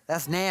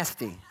 That's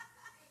nasty.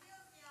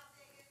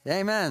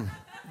 Amen.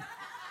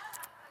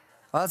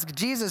 Well, it's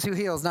Jesus who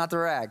heals, not the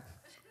rag.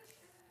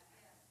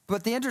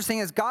 But the interesting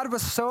is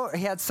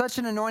he had such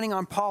an anointing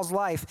on Paul's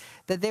life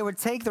that they would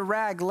take the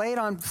rag, lay it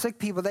on sick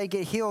people, they'd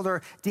get healed,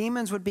 or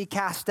demons would be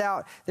cast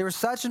out. There was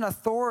such an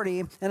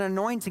authority and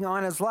anointing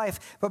on his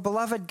life. But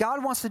beloved,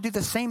 God wants to do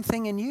the same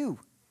thing in you.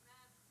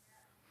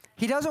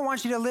 He doesn't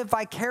want you to live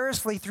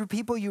vicariously through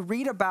people you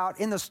read about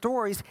in the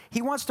stories.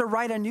 He wants to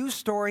write a new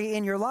story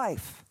in your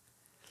life.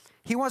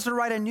 He wants to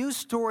write a new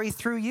story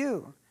through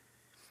you.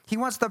 He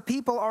wants the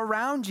people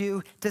around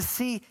you to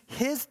see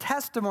his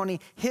testimony,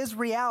 his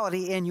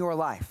reality in your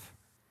life.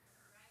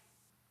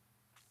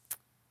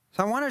 So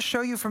So I want to show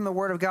you from the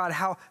Word of God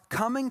how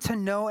coming to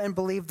know and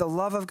believe the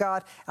love of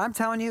God, I'm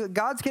telling you,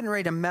 God's getting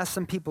ready to mess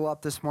some people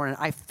up this morning.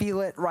 I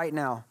feel it right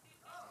now.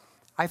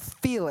 I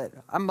feel it.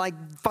 I'm like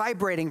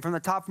vibrating from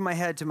the top of my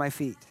head to my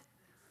feet.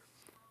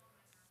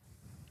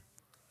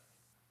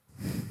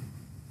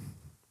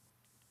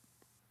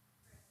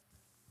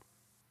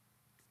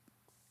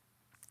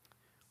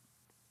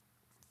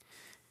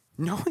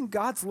 Knowing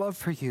God's love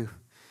for you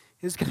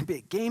is going to be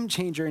a game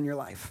changer in your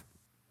life.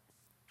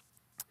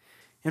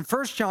 In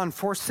 1 John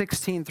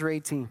 4:16 through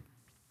 18,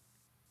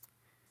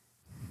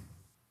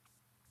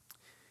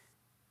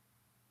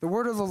 the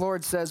word of the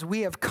Lord says,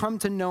 we have come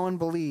to know and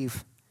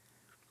believe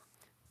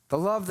the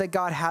love that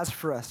God has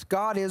for us.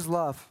 God is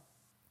love.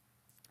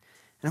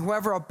 And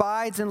whoever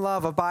abides in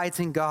love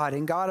abides in God,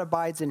 and God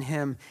abides in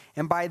him.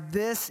 And by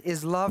this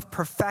is love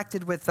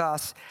perfected with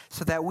us,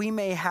 so that we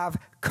may have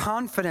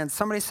confidence.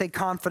 Somebody say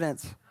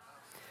confidence.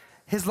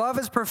 His love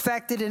is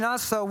perfected in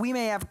us, so we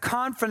may have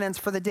confidence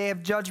for the day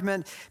of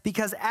judgment,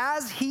 because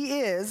as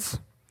he is,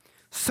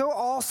 so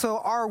also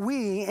are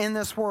we in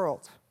this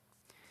world.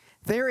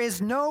 There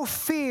is no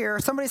fear.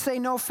 Somebody say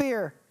no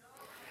fear.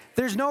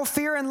 There's no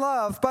fear in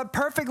love, but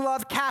perfect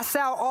love casts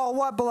out all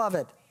what,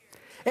 beloved?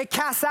 It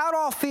casts out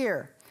all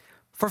fear.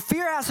 For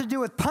fear has to do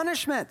with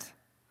punishment.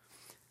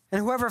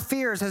 And whoever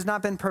fears has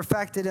not been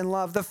perfected in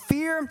love. The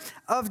fear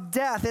of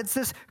death, it's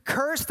this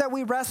curse that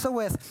we wrestle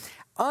with.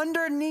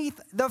 Underneath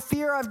the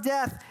fear of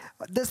death,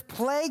 this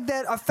plague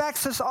that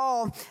affects us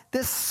all,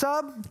 this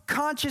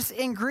subconscious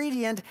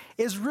ingredient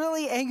is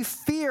really a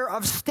fear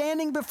of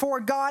standing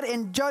before God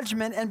in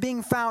judgment and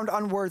being found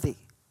unworthy.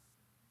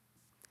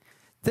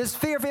 This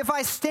fear of, if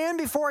I stand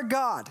before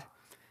God,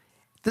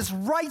 this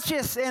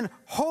righteous and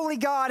holy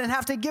God, and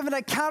have to give an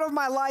account of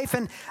my life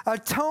and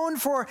atone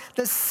for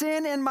the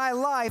sin in my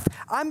life,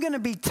 I'm going to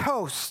be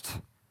toast.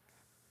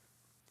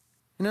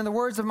 And in the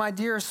words of my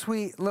dear,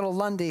 sweet little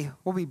Lundy,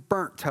 we'll be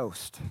burnt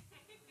toast.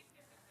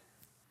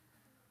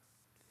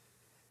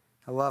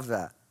 I love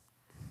that.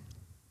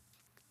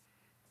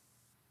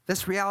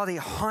 This reality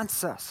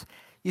haunts us.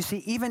 You see,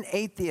 even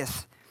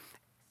atheists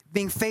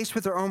being faced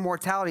with their own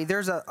mortality,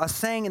 there's a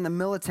saying in the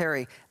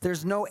military,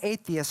 there's no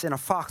atheist in a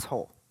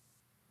foxhole.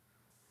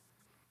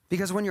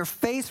 Because when you're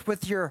faced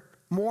with your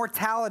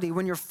mortality,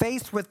 when you're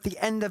faced with the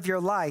end of your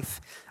life,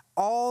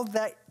 all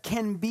that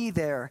can be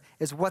there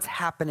is what's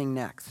happening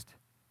next.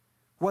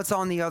 What's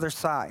on the other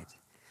side.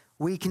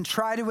 We can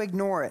try to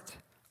ignore it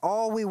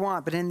all we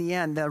want, but in the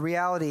end, the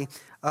reality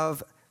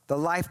of the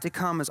life to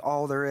come is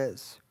all there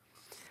is.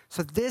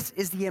 So this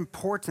is the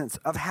importance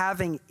of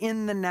having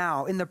in the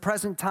now, in the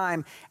present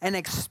time, an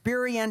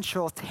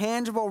experiential,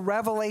 tangible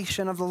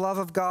revelation of the love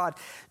of God.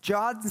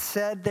 John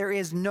said there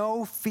is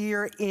no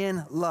fear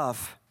in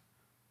love.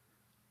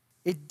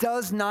 It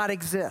does not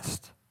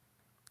exist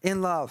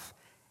in love.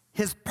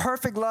 His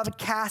perfect love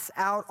casts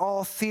out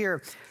all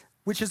fear,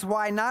 which is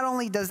why not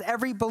only does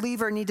every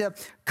believer need to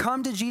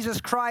come to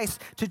Jesus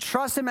Christ, to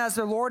trust him as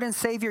their Lord and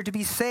Savior, to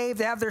be saved,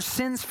 to have their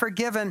sins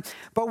forgiven,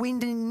 but we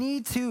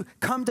need to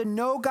come to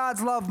know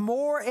God's love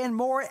more and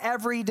more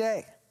every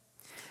day.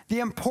 The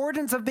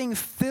importance of being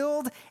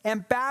filled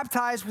and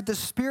baptized with the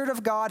Spirit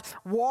of God,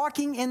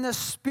 walking in the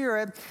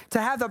Spirit, to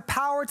have the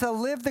power to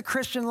live the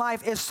Christian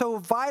life is so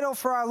vital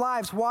for our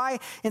lives. Why?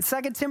 In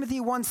 2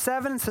 Timothy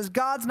 1:7, it says,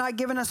 God's not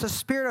given us a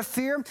spirit of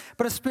fear,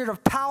 but a spirit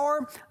of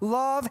power,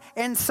 love,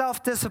 and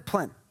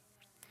self-discipline.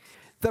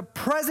 The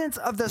presence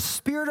of the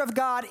Spirit of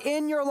God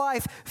in your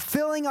life,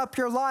 filling up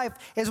your life,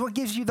 is what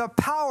gives you the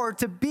power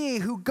to be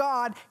who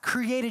God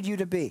created you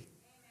to be.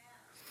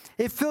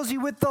 It fills you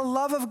with the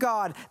love of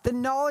God, the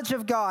knowledge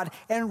of God,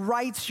 and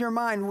rights your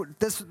mind.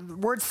 This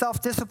word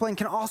self-discipline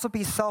can also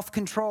be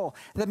self-control.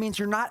 That means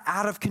you're not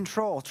out of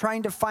control,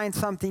 trying to find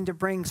something to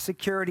bring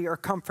security or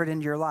comfort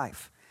into your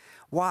life.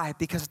 Why?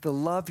 Because the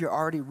love you're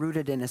already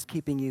rooted in is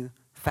keeping you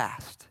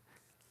fast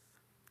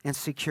and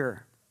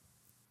secure.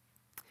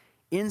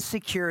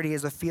 Insecurity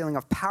is a feeling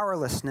of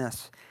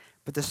powerlessness,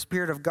 but the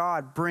Spirit of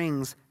God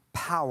brings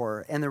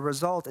power, and the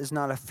result is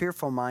not a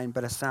fearful mind,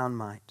 but a sound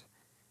mind.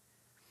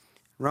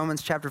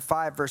 Romans chapter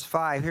 5, verse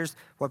 5, here's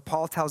what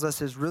Paul tells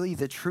us is really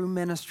the true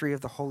ministry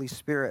of the Holy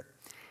Spirit.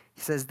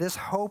 He says, this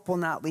hope will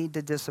not lead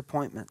to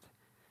disappointment,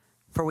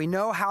 for we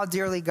know how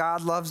dearly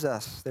God loves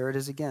us. There it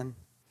is again.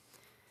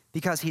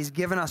 Because he's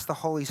given us the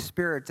Holy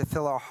Spirit to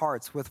fill our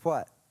hearts with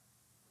what?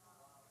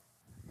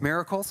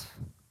 Miracles?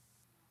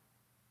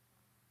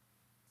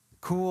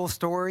 Cool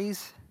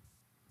stories?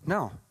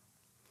 No.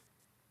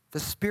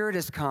 The Spirit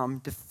has come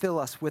to fill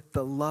us with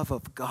the love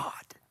of God.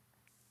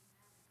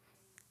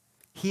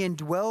 He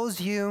indwells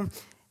you.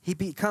 He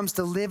comes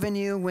to live in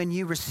you when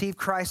you receive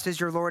Christ as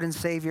your Lord and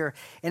Savior.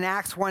 In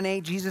Acts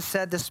 1:8, Jesus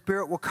said the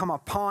Spirit will come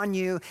upon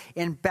you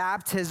in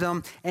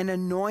baptism and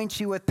anoint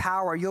you with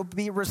power. You'll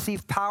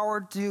receive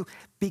power to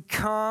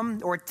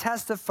become or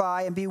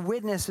testify and be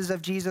witnesses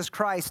of Jesus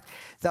Christ.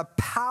 The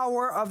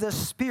power of the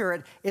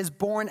Spirit is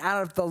born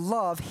out of the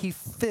love he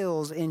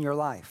fills in your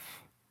life.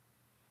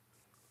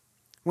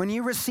 When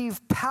you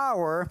receive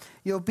power,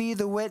 you'll be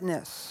the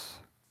witness.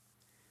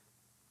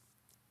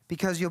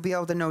 because you'll be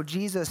able to know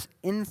Jesus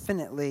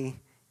infinitely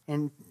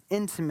and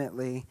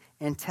intimately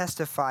and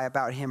testify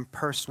about him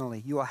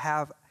personally. You will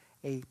have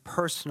a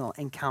personal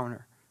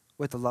encounter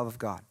with the love of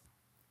God.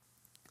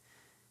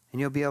 And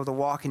you'll be able to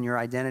walk in your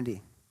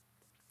identity.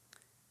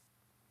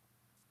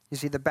 You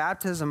see, the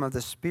baptism of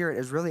the Spirit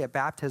is really a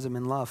baptism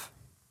in love,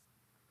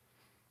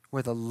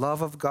 where the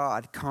love of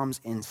God comes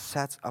and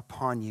sets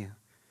upon you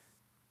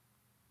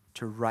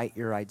to write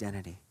your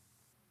identity.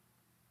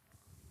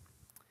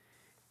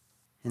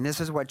 And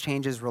this is what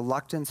changes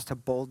reluctance to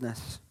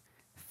boldness,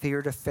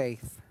 fear to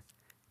faith,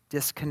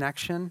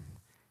 disconnection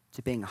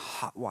to being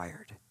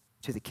hot-wired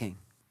to the King.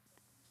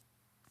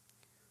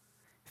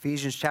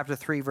 Ephesians chapter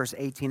 3, verse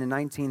 18 and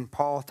 19,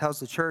 Paul tells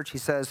the church, he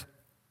says,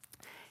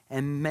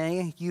 "And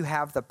may you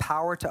have the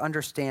power to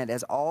understand,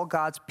 as all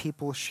God's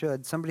people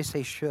should." Somebody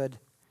say should.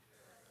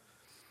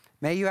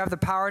 May you have the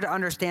power to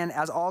understand,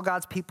 as all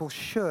God's people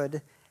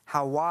should,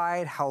 how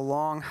wide, how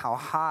long, how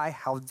high,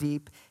 how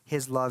deep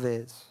his love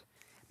is.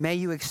 May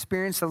you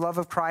experience the love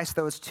of Christ,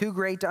 though it's too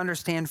great to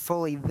understand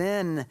fully.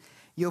 Then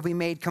you'll be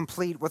made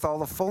complete with all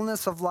the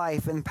fullness of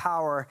life and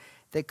power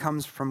that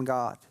comes from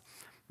God.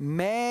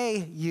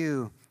 May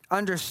you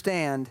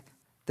understand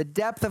the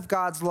depth of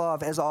God's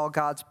love as all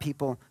God's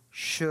people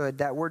should.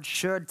 That word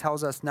should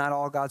tells us not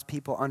all God's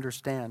people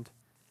understand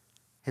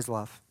his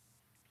love.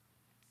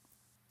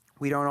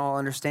 We don't all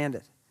understand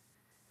it.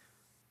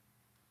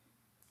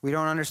 We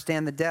don't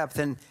understand the depth,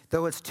 and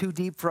though it's too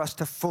deep for us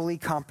to fully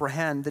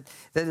comprehend, that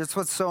it's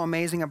what's so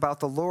amazing about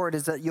the Lord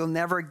is that you'll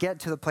never get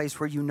to the place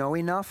where you know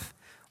enough,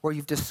 where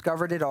you've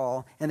discovered it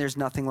all, and there's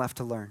nothing left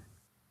to learn.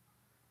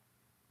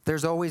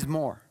 There's always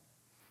more.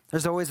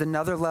 There's always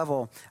another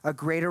level, a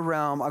greater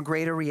realm, a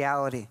greater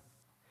reality.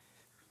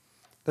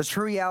 The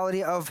true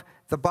reality of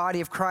the body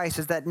of Christ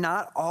is that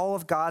not all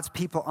of God's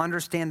people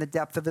understand the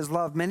depth of his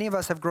love. Many of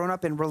us have grown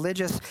up in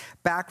religious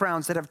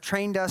backgrounds that have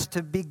trained us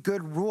to be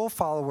good rule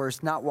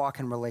followers, not walk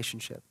in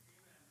relationship.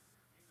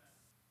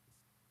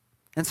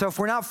 And so if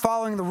we're not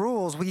following the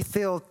rules, we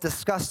feel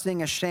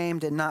disgusting,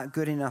 ashamed, and not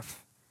good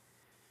enough.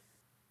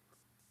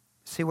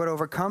 See, what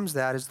overcomes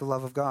that is the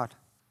love of God.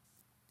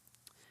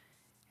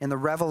 And the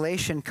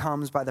revelation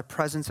comes by the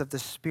presence of the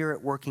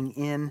Spirit working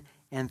in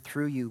and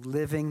through you,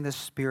 living the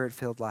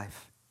Spirit-filled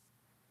life.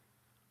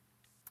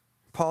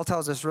 Paul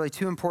tells us really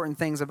two important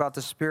things about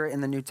the Spirit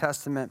in the New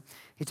Testament.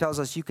 He tells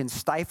us you can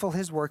stifle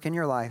his work in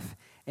your life,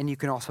 and you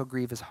can also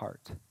grieve his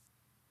heart.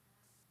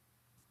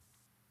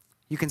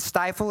 You can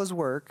stifle his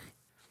work,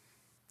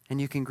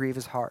 and you can grieve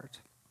his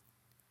heart.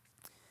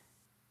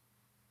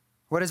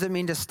 What does it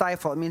mean to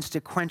stifle? It means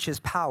to quench his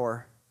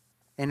power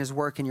and his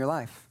work in your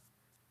life.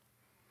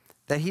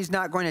 That he's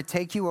not going to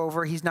take you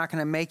over. He's not going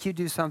to make you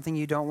do something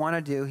you don't want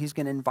to do. He's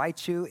going to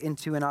invite you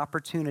into an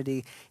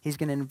opportunity. He's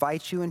going to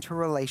invite you into a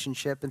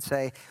relationship and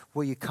say,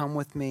 will you come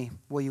with me?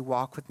 Will you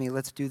walk with me?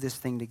 Let's do this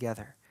thing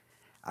together.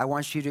 I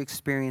want you to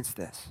experience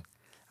this.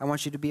 I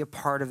want you to be a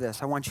part of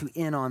this. I want you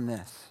in on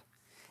this.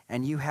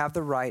 And you have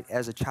the right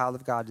as a child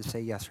of God to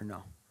say yes or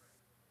no.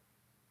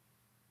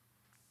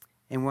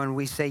 And when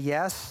we say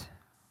yes,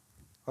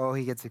 oh,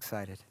 he gets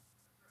excited.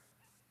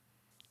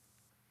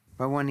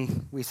 But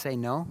when we say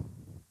no,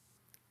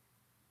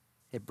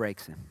 it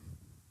breaks him.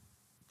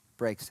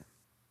 Breaks him.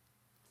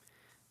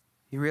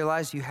 You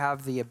realize you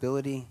have the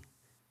ability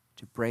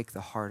to break the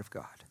heart of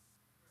God.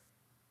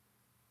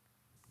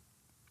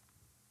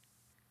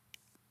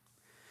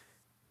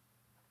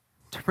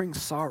 To bring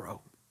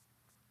sorrow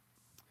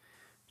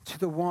to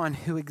the one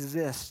who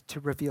exists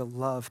to reveal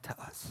love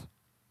to us.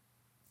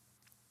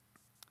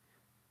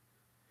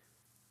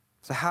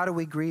 So how do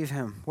we grieve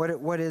him?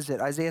 What is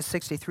it? Isaiah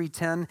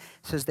 63:10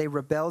 says they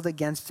rebelled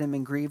against him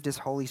and grieved his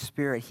Holy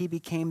Spirit. He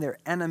became their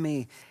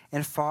enemy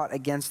and fought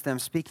against them.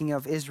 Speaking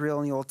of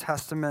Israel in the Old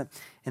Testament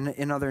and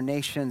in other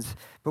nations.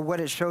 But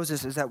what it shows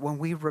us is that when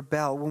we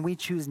rebel, when we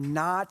choose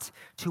not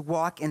to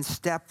walk in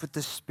step with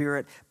the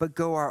Spirit, but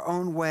go our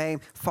own way,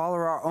 follow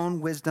our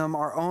own wisdom,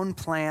 our own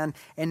plan,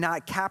 and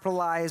not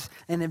capitalize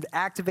and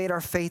activate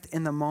our faith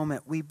in the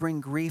moment, we bring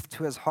grief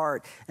to his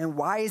heart. And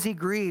why is he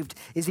grieved?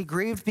 Is he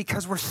grieved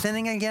because we're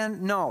sinning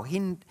again? No,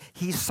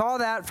 he saw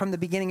that from the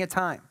beginning of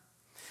time.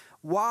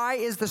 Why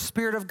is the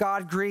Spirit of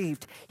God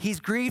grieved? He's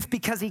grieved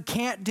because he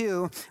can't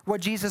do what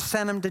Jesus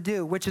sent him to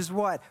do, which is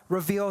what?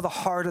 Reveal the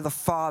heart of the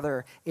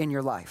Father in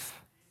your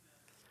life.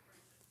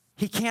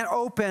 He can't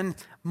open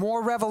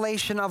more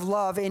revelation of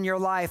love in your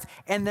life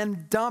and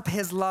then dump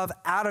his love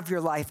out of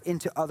your life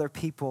into other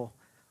people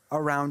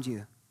around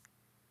you.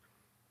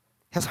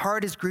 His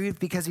heart is grieved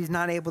because he's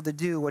not able to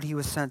do what he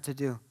was sent to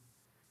do.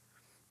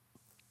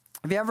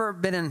 Have you ever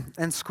been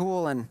in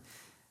school and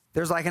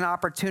there's like an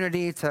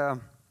opportunity to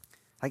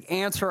like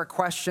answer a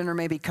question or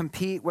maybe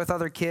compete with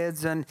other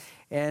kids, and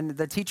and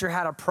the teacher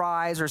had a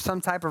prize or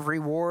some type of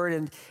reward,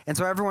 and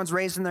so everyone's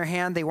raising their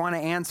hand, they want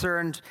to answer,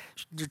 and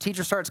the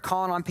teacher starts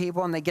calling on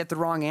people and they get the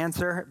wrong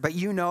answer, but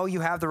you know you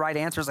have the right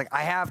answer. It's like,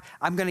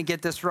 I'm going to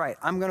get this right.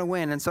 I'm going to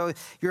win. And so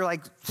you're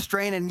like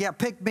straining, yeah,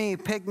 pick me.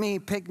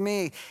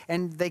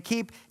 And they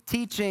keep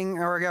teaching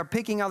or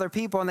picking other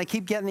people, and they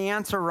keep getting the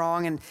answer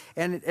wrong,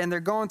 and they're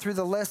going through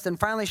the list, and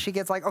finally she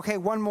gets like, okay,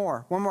 one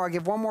more. I'll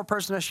give one more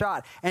person a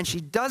shot. And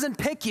she doesn't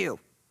pick you.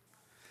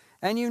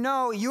 And you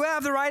know you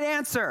have the right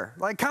answer.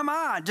 Like, come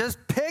on, just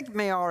pick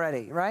me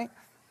already, right?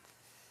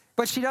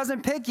 But she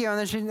doesn't pick you,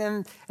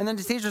 and then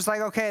the teacher's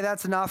like, okay,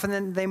 that's enough, and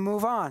then they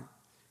move on.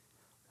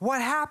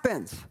 What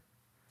happens?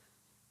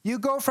 You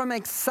go from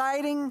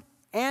exciting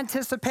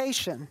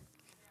anticipation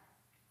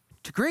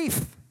to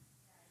grief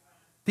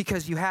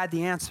because you had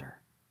the answer.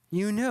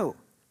 You knew,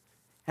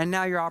 and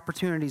now your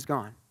opportunity's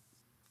gone.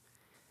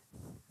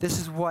 This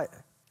is what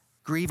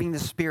grieving the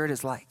Spirit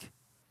is like.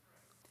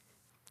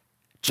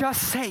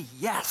 Just say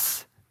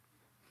yes.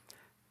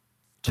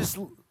 Just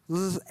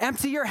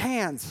empty your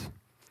hands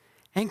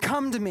and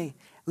come to me.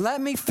 Let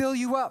me fill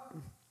you up.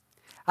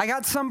 I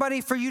got somebody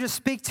for you to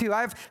speak to.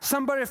 I have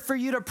somebody for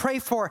you to pray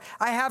for.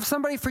 I have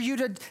somebody for you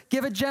to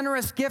give a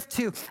generous gift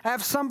to. I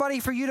have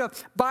somebody for you to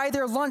buy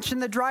their lunch in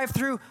the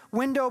drive-through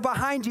window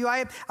behind you.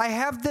 I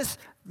have this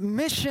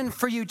mission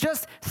for you.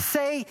 Just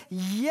say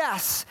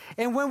yes.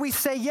 And when we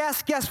say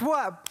yes, guess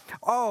what?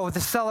 Oh,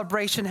 the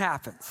celebration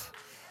happens.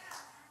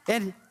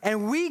 And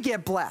we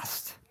get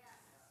blessed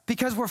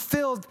because we're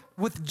filled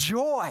with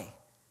joy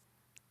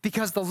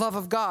because the love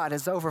of God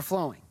is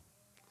overflowing.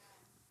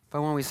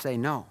 But when we say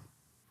no,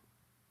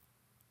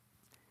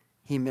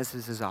 he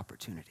misses his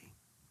opportunity.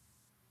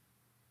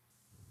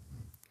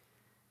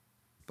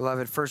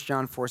 Beloved, 1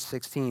 John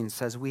 4:16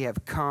 says, we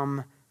have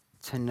come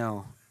to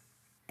know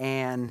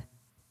and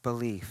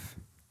believe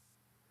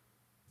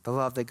the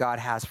love that God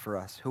has for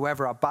us.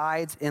 Whoever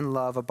abides in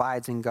love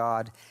abides in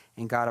God,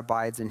 and God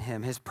abides in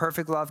him. His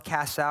perfect love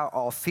casts out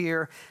all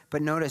fear,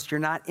 but notice you're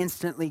not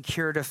instantly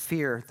cured of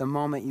fear the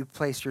moment you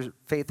place your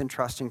faith and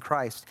trust in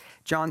Christ.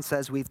 John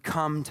says we've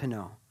come to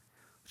know,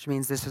 which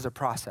means this is a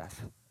process.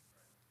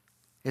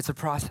 It's a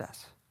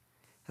process.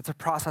 It's a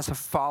process of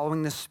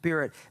following the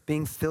Spirit,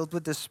 being filled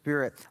with the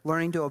Spirit,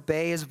 learning to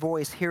obey his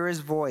voice, hear his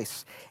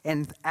voice.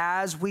 And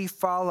as we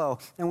follow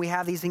and we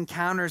have these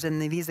encounters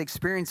and these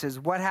experiences,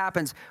 what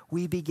happens?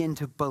 We begin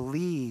to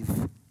believe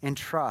and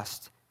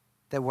trust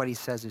that what he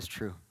says is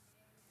true.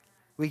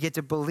 We get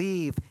to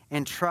believe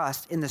and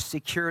trust in the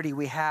security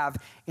we have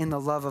in the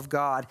love of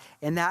God.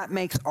 And that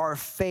makes our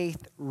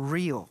faith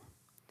real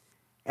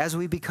as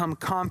we become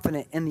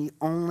confident in the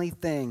only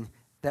thing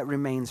that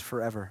remains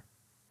forever.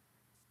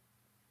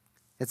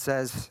 It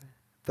says,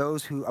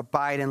 those who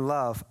abide in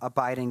love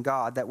abide in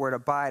God. That word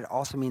abide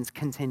also means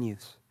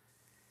continues.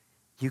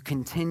 You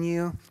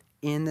continue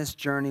in this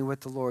journey with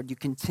the Lord. You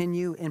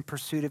continue in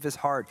pursuit of his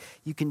heart.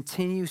 You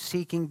continue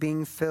seeking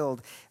being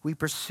filled. We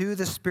pursue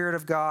the Spirit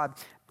of God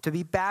to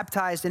be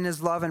baptized in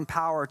his love and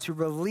power, to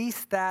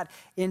release that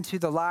into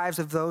the lives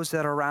of those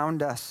that are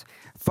around us.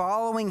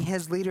 Following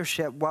his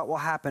leadership, what will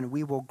happen?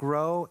 We will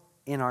grow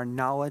in our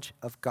knowledge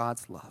of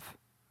God's love.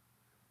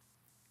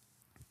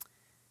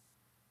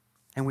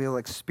 And we will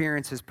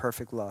experience his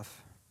perfect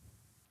love.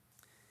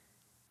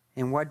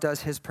 And what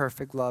does his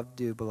perfect love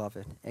do,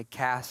 beloved? It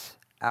casts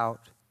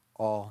out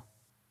all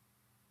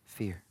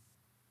fear.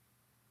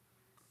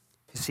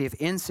 You see, if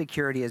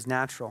insecurity is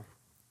natural,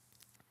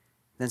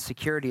 then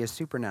security is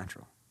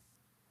supernatural.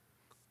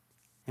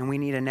 And we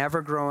need an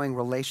ever-growing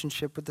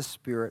relationship with the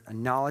Spirit, a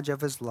knowledge of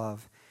his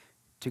love,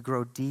 to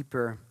grow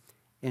deeper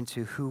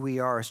into who we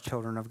are as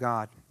children of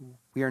God.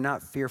 We are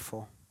not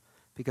fearful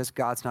because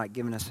God's not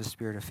given us a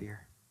spirit of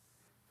fear.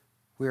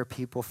 We are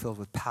people filled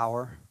with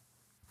power,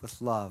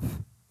 with love,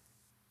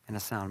 and a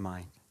sound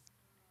mind.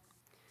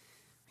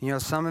 You know,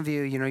 some of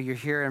you, you're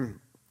here and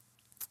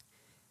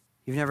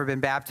you've never been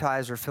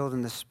baptized or filled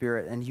in the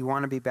Spirit, and you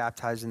want to be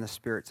baptized in the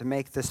Spirit to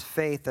make this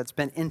faith that's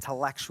been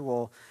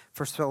intellectual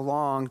for so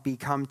long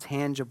become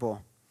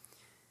tangible.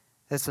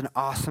 That's an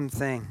awesome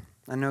thing.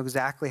 I know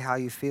exactly how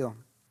you feel.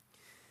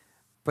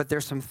 But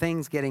there's some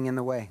things getting in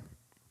the way.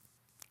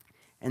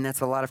 And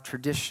that's a lot of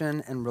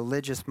tradition and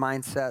religious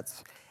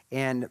mindsets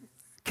and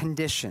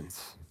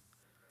conditions.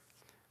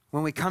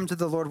 When we come to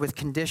the Lord with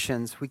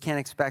conditions, we can't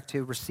expect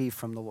to receive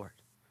from the Lord.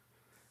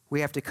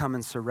 We have to come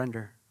and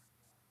surrender.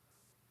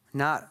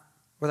 Not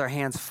with our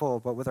hands full,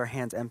 but with our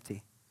hands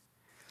empty.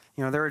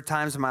 There are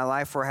times in my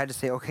life where I had to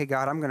say, okay,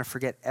 God, I'm going to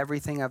forget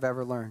everything I've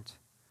ever learned,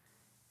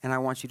 and I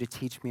want you to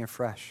teach me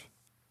afresh.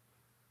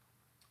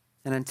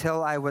 And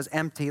until I was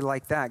empty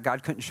like that,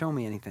 God couldn't show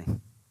me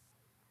anything.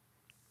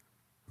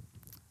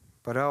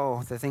 But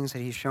the things that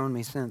he's shown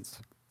me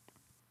since.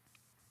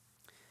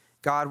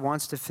 God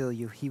wants to fill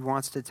you. He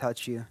wants to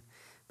touch you.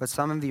 But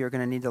some of you are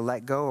going to need to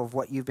let go of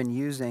what you've been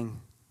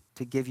using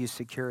to give you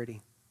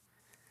security.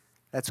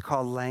 That's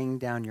called laying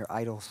down your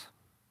idols.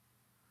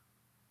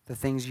 The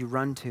things you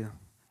run to. You're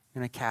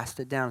going to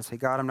cast it down and say,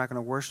 God, I'm not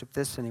going to worship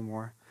this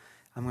anymore.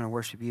 I'm going to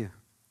worship you.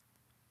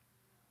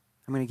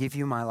 I'm going to give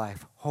you my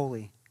life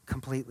wholly,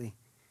 completely.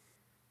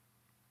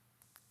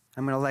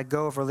 I'm going to let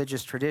go of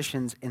religious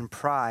traditions in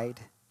pride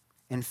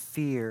and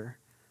fear,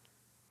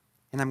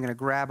 and I'm going to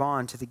grab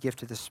on to the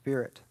gift of the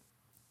Spirit.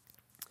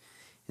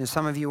 You know,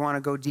 some of you want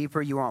to go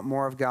deeper. You want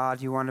more of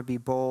God. You want to be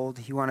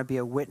bold. You want to be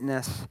a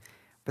witness,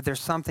 but there's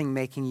something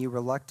making you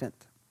reluctant,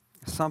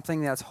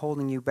 something that's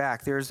holding you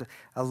back. There's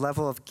a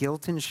level of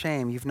guilt and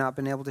shame you've not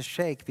been able to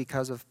shake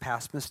because of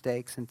past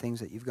mistakes and things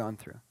that you've gone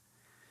through.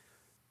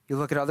 You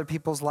look at other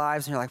people's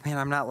lives and you're like, man,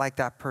 I'm not like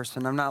that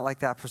person. I'm not like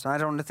that person. I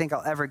don't think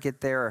I'll ever get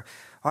there. Or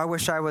I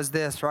wish I was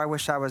this, or I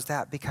wish I was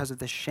that, because of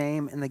the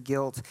shame and the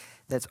guilt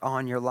that's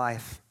on your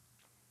life.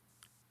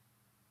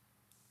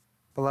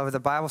 Beloved,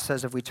 the Bible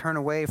says if we turn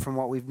away from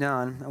what we've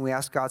done and we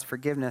ask God's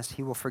forgiveness,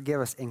 he will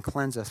forgive us and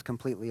cleanse us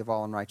completely of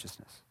all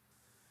unrighteousness.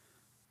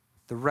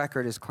 The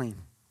record is clean.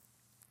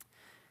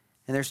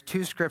 And there's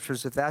two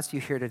scriptures, if that's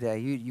you here today,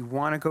 you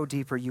want to go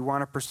deeper, you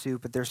want to pursue,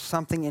 but there's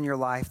something in your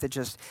life that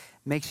just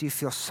makes you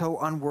feel so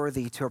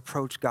unworthy to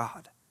approach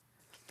God.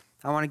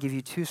 I want to give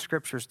you two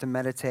scriptures to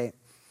meditate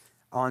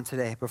on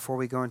today before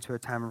we go into a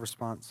time of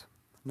response.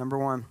 Number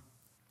one,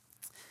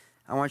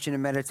 I want you to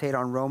meditate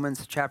on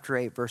Romans chapter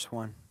 8, verse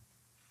 1.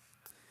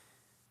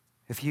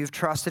 If you've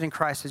trusted in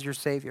Christ as your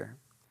Savior,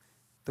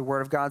 the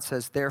Word of God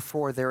says,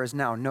 therefore there is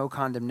now no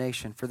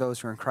condemnation for those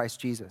who are in Christ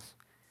Jesus,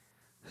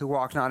 who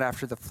walk not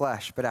after the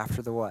flesh, but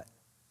after the what?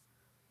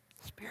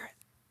 Spirit.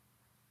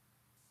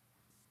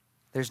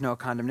 There's no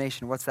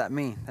condemnation. What's that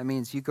mean? That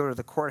means you go to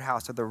the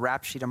courthouse with a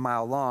rap sheet a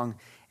mile long,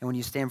 and when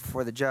you stand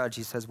before the judge,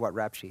 he says, what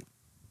rap sheet?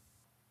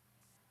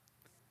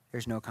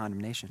 There's no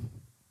condemnation.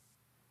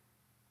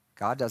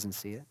 God doesn't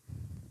see it.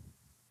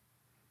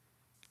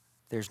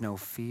 There's no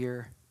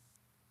fear,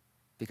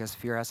 because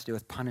fear has to do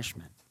with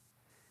punishment.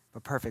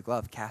 But perfect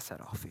love casts out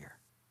all fear.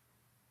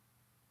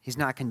 He's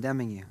not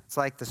condemning you. It's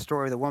like the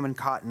story of the woman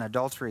caught in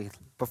adultery.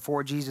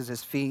 Before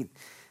Jesus' feet,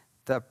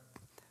 the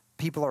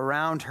people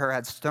around her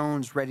had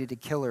stones ready to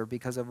kill her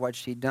because of what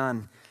she'd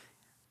done.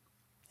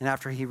 And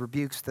after he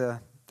rebukes the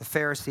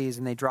Pharisees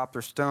and they drop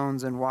their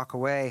stones and walk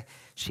away,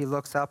 she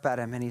looks up at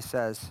him and he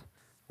says,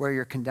 where are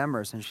your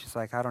condemners? And she's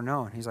like, I don't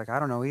know. And he's like, I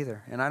don't know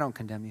either, and I don't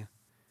condemn you.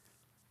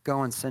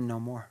 Go and sin no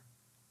more.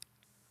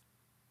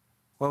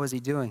 What was he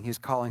doing? He was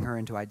calling her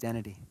into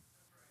identity.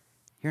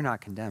 You're not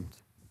condemned.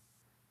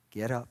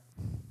 Get up,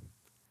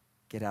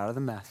 get out of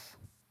the mess,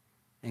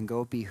 and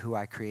go be who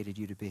I created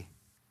you to be.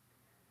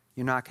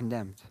 You're not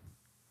condemned.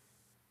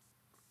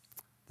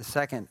 The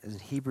second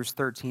is Hebrews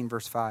 13,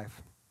 verse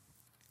 5.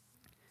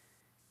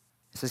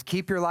 It says,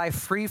 keep your life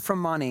free from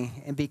money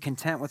and be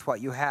content with what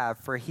you have,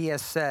 for he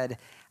has said,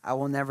 I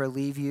will never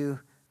leave you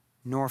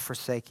nor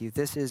forsake you.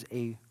 This is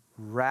a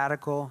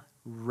radical,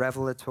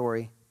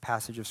 revelatory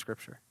passage of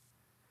Scripture.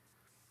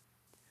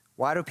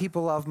 Why do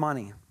people love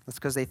money? It's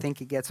because they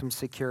think it gets them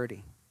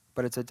security,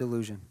 but it's a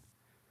delusion.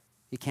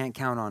 You can't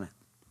count on it.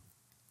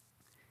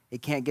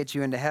 It can't get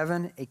you into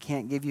heaven. It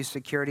can't give you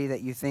security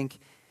that you think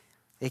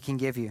it can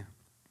give you.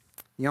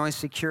 The only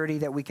security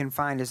that we can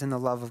find is in the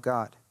love of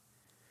God.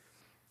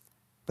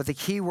 But the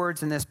key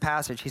words in this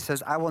passage, he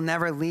says, I will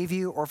never leave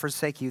you or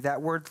forsake you.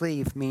 That word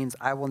leave means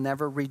I will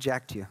never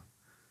reject you.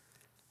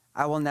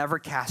 I will never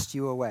cast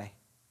you away.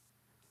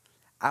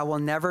 I will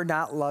never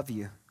not love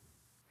you.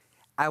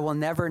 I will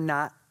never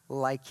not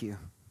like you.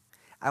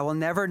 I will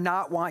never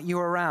not want you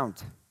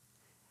around.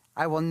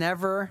 I will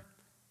never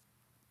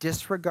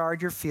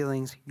disregard your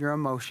feelings, your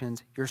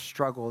emotions, your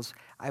struggles.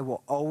 I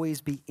will always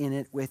be in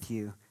it with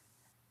you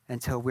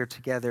until we're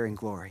together in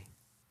glory.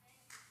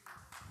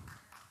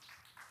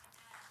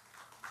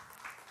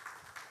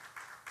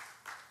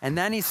 And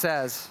then he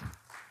says,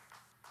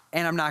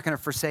 and I'm not going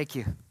to forsake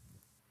you,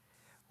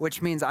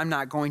 which means I'm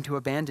not going to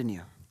abandon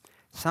you.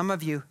 Some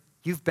of you,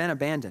 you've been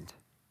abandoned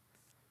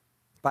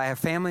by a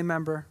family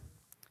member,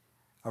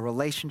 a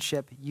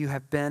relationship. You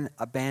have been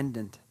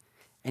abandoned,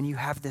 and you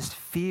have this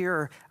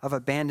fear of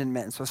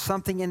abandonment. And so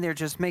something in there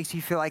just makes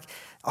you feel like,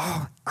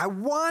 oh, I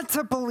want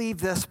to believe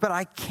this, but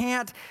I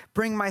can't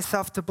bring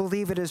myself to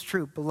believe it is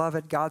true.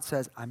 Beloved, God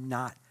says, I'm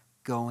not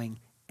going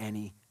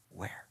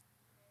anywhere.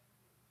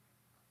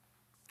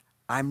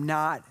 I'm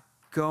not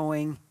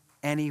going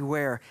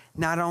anywhere.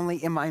 Not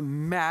only am I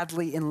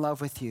madly in love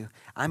with you,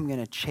 I'm going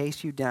to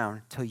chase you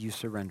down till you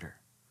surrender.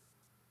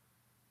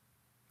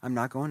 I'm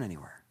not going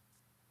anywhere.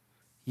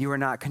 You are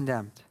not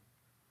condemned.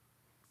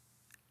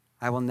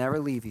 I will never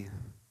leave you,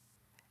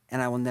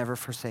 and I will never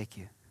forsake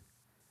you.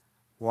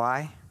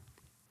 Why?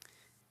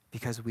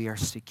 Because we are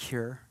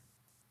secure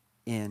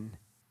in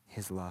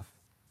his love.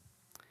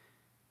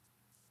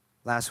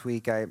 Last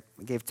week, I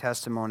gave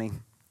testimony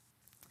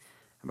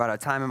about a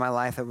time in my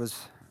life that was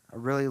a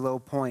really low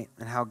point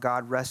and how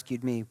God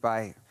rescued me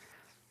by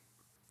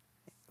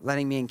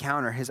letting me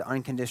encounter his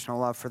unconditional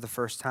love for the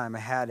first time. I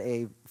had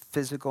a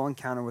physical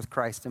encounter with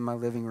Christ in my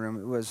living room.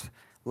 It was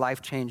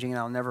life-changing, and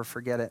I'll never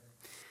forget it.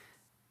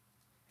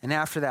 And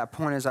after that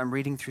point, as I'm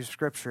reading through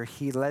Scripture,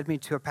 he led me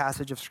to a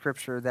passage of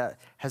Scripture that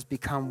has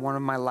become one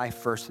of my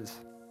life verses.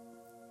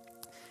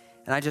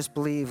 And I just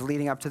believe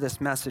leading up to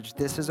this message,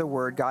 this is a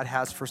word God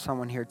has for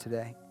someone here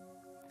today.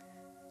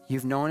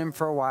 You've known him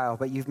for a while,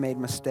 but you've made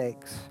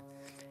mistakes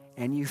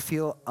and you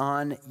feel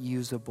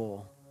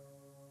unusable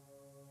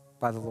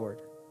by the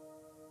Lord.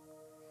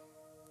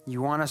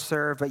 You want to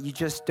serve, but you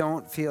just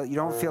don't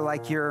feel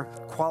like you're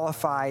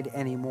qualified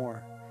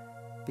anymore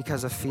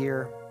because of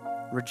fear,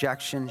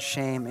 rejection,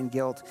 shame, and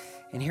guilt.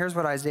 And here's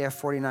what Isaiah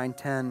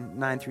 49:10,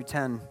 9 through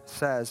 10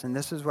 says, and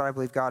this is what I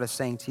believe God is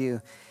saying to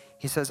you.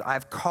 He says,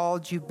 I've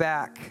called you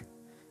back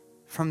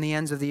from the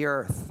ends of the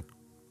earth,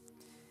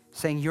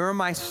 saying, you're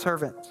my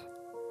servant,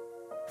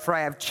 for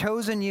I have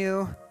chosen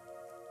you,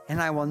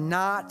 and I will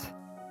not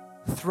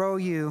throw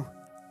you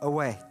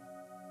away.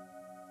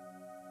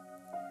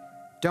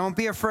 Don't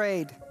be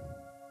afraid,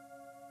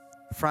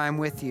 for I am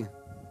with you.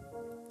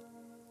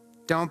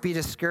 Don't be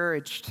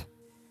discouraged,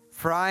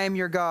 for I am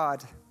your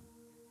God,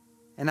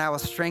 and I will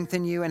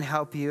strengthen you and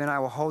help you, and I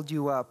will hold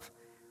you up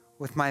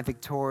with my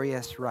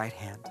victorious right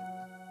hand.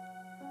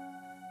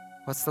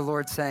 What's the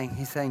Lord saying?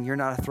 He's saying, you're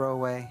not a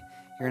throwaway.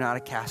 You're not a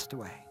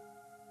castaway.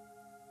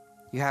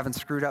 You haven't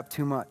screwed up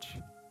too much.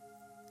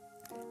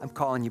 I'm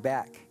calling you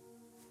back.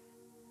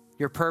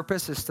 Your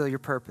purpose is still your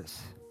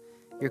purpose.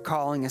 Your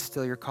calling is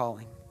still your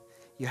calling.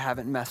 You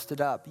haven't messed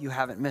it up. You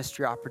haven't missed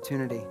your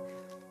opportunity.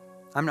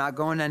 I'm not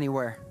going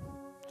anywhere.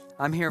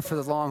 I'm here for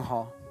the long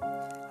haul.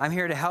 I'm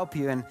here to help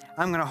you, and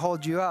I'm going to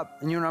hold you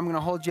up. And you know what I'm going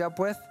to hold you up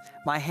with?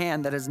 My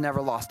hand that has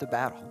never lost a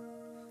battle.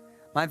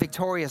 My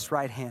victorious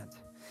right hand.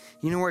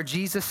 You know where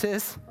Jesus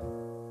is?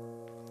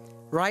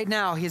 Right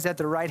now, he's at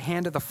the right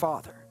hand of the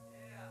Father.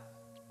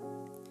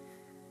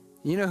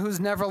 You know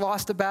who's never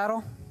lost a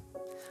battle?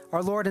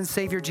 Our Lord and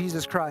Savior,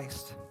 Jesus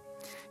Christ.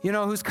 You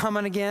know who's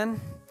coming again?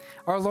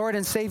 Our Lord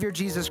and Savior,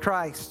 Jesus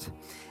Christ.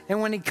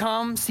 And when he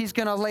comes, he's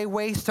going to lay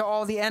waste to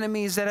all the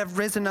enemies that have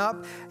risen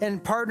up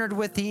and partnered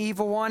with the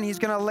evil one. He's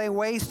going to lay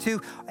waste to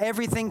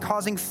everything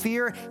causing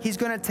fear. He's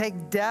going to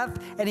take death,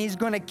 and he's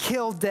going to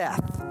kill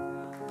death.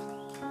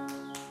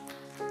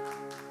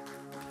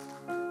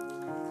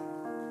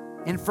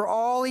 And for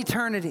all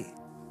eternity,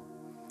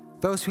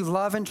 those who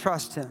love and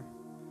trust him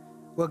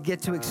will get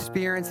to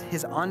experience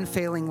his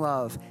unfailing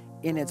love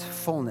in its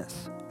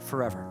fullness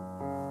forever.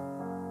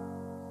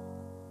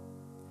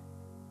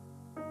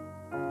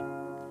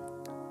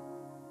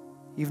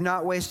 You've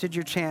not wasted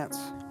your chance.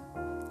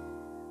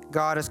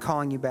 God is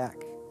calling you back.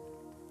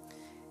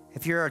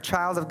 If you're a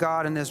child of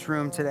God in this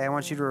room today, I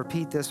want you to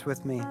repeat this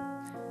with me.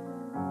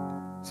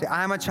 Say,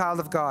 I'm a child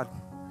of God.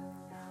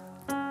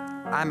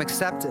 I'm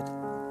accepted,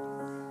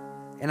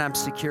 and I'm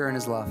secure in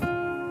his love.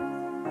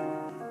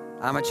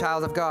 I'm a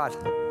child of God.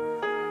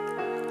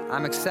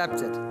 I'm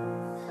accepted,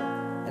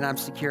 and I'm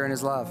secure in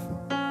his love.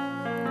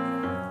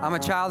 I'm a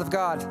child of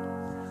God.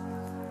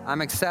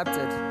 I'm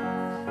accepted,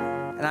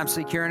 and I'm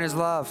secure in his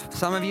love.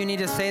 Some of you need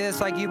to say this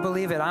like you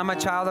believe it. I'm a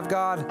child of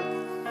God.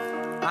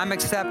 I'm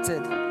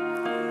accepted,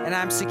 and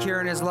I'm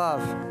secure in his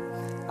love.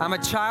 I'm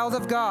a child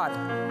of God.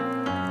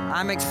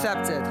 I'm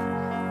accepted,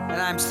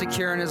 and I'm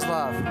secure in his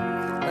love.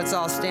 Let's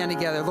all stand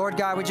together. Lord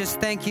God, we just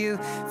thank you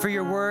for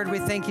your word. We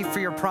thank you for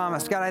your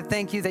promise. God, I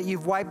thank you that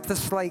you've wiped the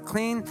slate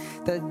clean,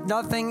 that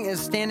nothing is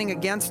standing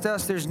against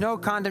us. There's no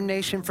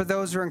condemnation for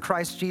those who are in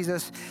Christ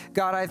Jesus.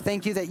 God, I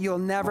thank you that you'll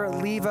never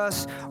leave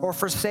us or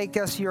forsake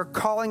us. You're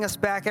calling us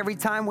back every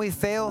time we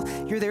fail.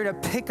 You're there to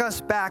pick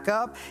us back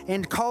up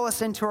and call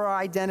us into our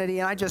identity.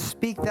 And I just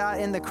speak that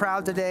in the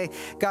crowd today.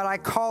 God, I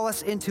call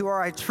us into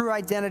our true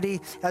identity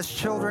as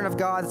children of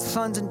God,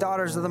 sons and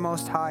daughters of the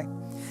Most High.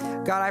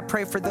 God, I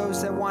pray for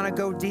those that want to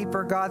go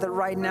deeper, God, that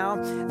right now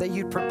that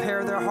you'd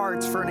prepare their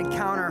hearts for an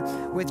encounter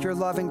with your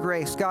love and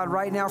grace. God,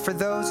 right now for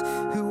those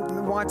who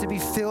want to be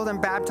filled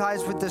and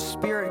baptized with the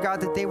Spirit, God,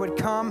 that they would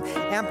come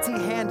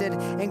empty-handed,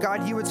 and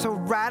God, you would so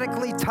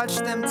radically touch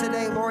them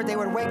today, Lord, they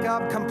would wake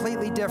up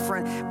completely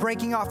different,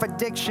 breaking off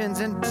addictions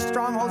and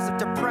strongholds of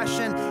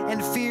depression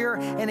and fear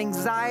and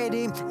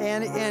anxiety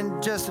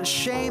and just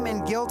shame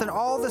and guilt and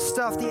all the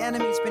stuff the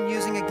enemy's been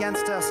using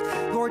against us.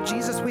 Lord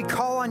Jesus, we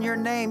call on your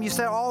name. You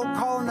said all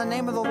call on the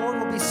name of the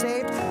Lord will be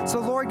saved. So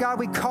Lord God,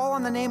 we call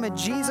on the name of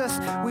Jesus.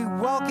 We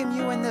welcome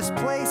you in this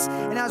place.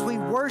 And as we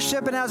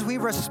worship and as we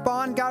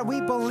respond, God,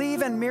 we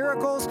believe in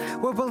miracles.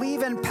 We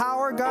believe in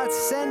power. God,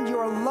 send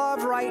your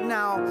love right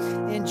now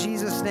in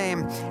Jesus'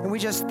 name. And we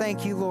just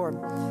thank you, Lord.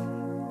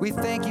 We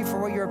thank you for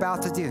what you're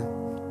about to do.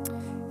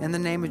 In the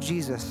name of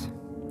Jesus,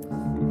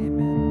 amen.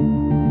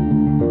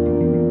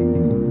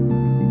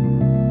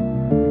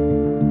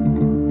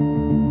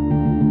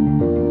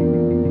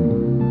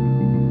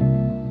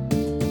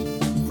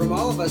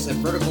 Us at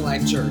Vertical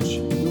Life Church,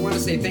 we want to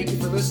say thank you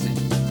for listening.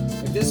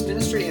 If this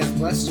ministry has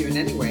blessed you in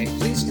any way,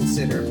 please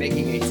consider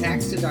making a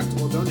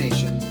tax-deductible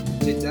donation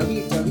to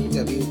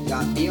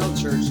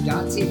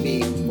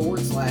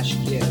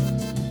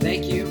www.blchurch.tv/give.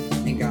 Thank you,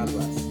 and God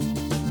bless.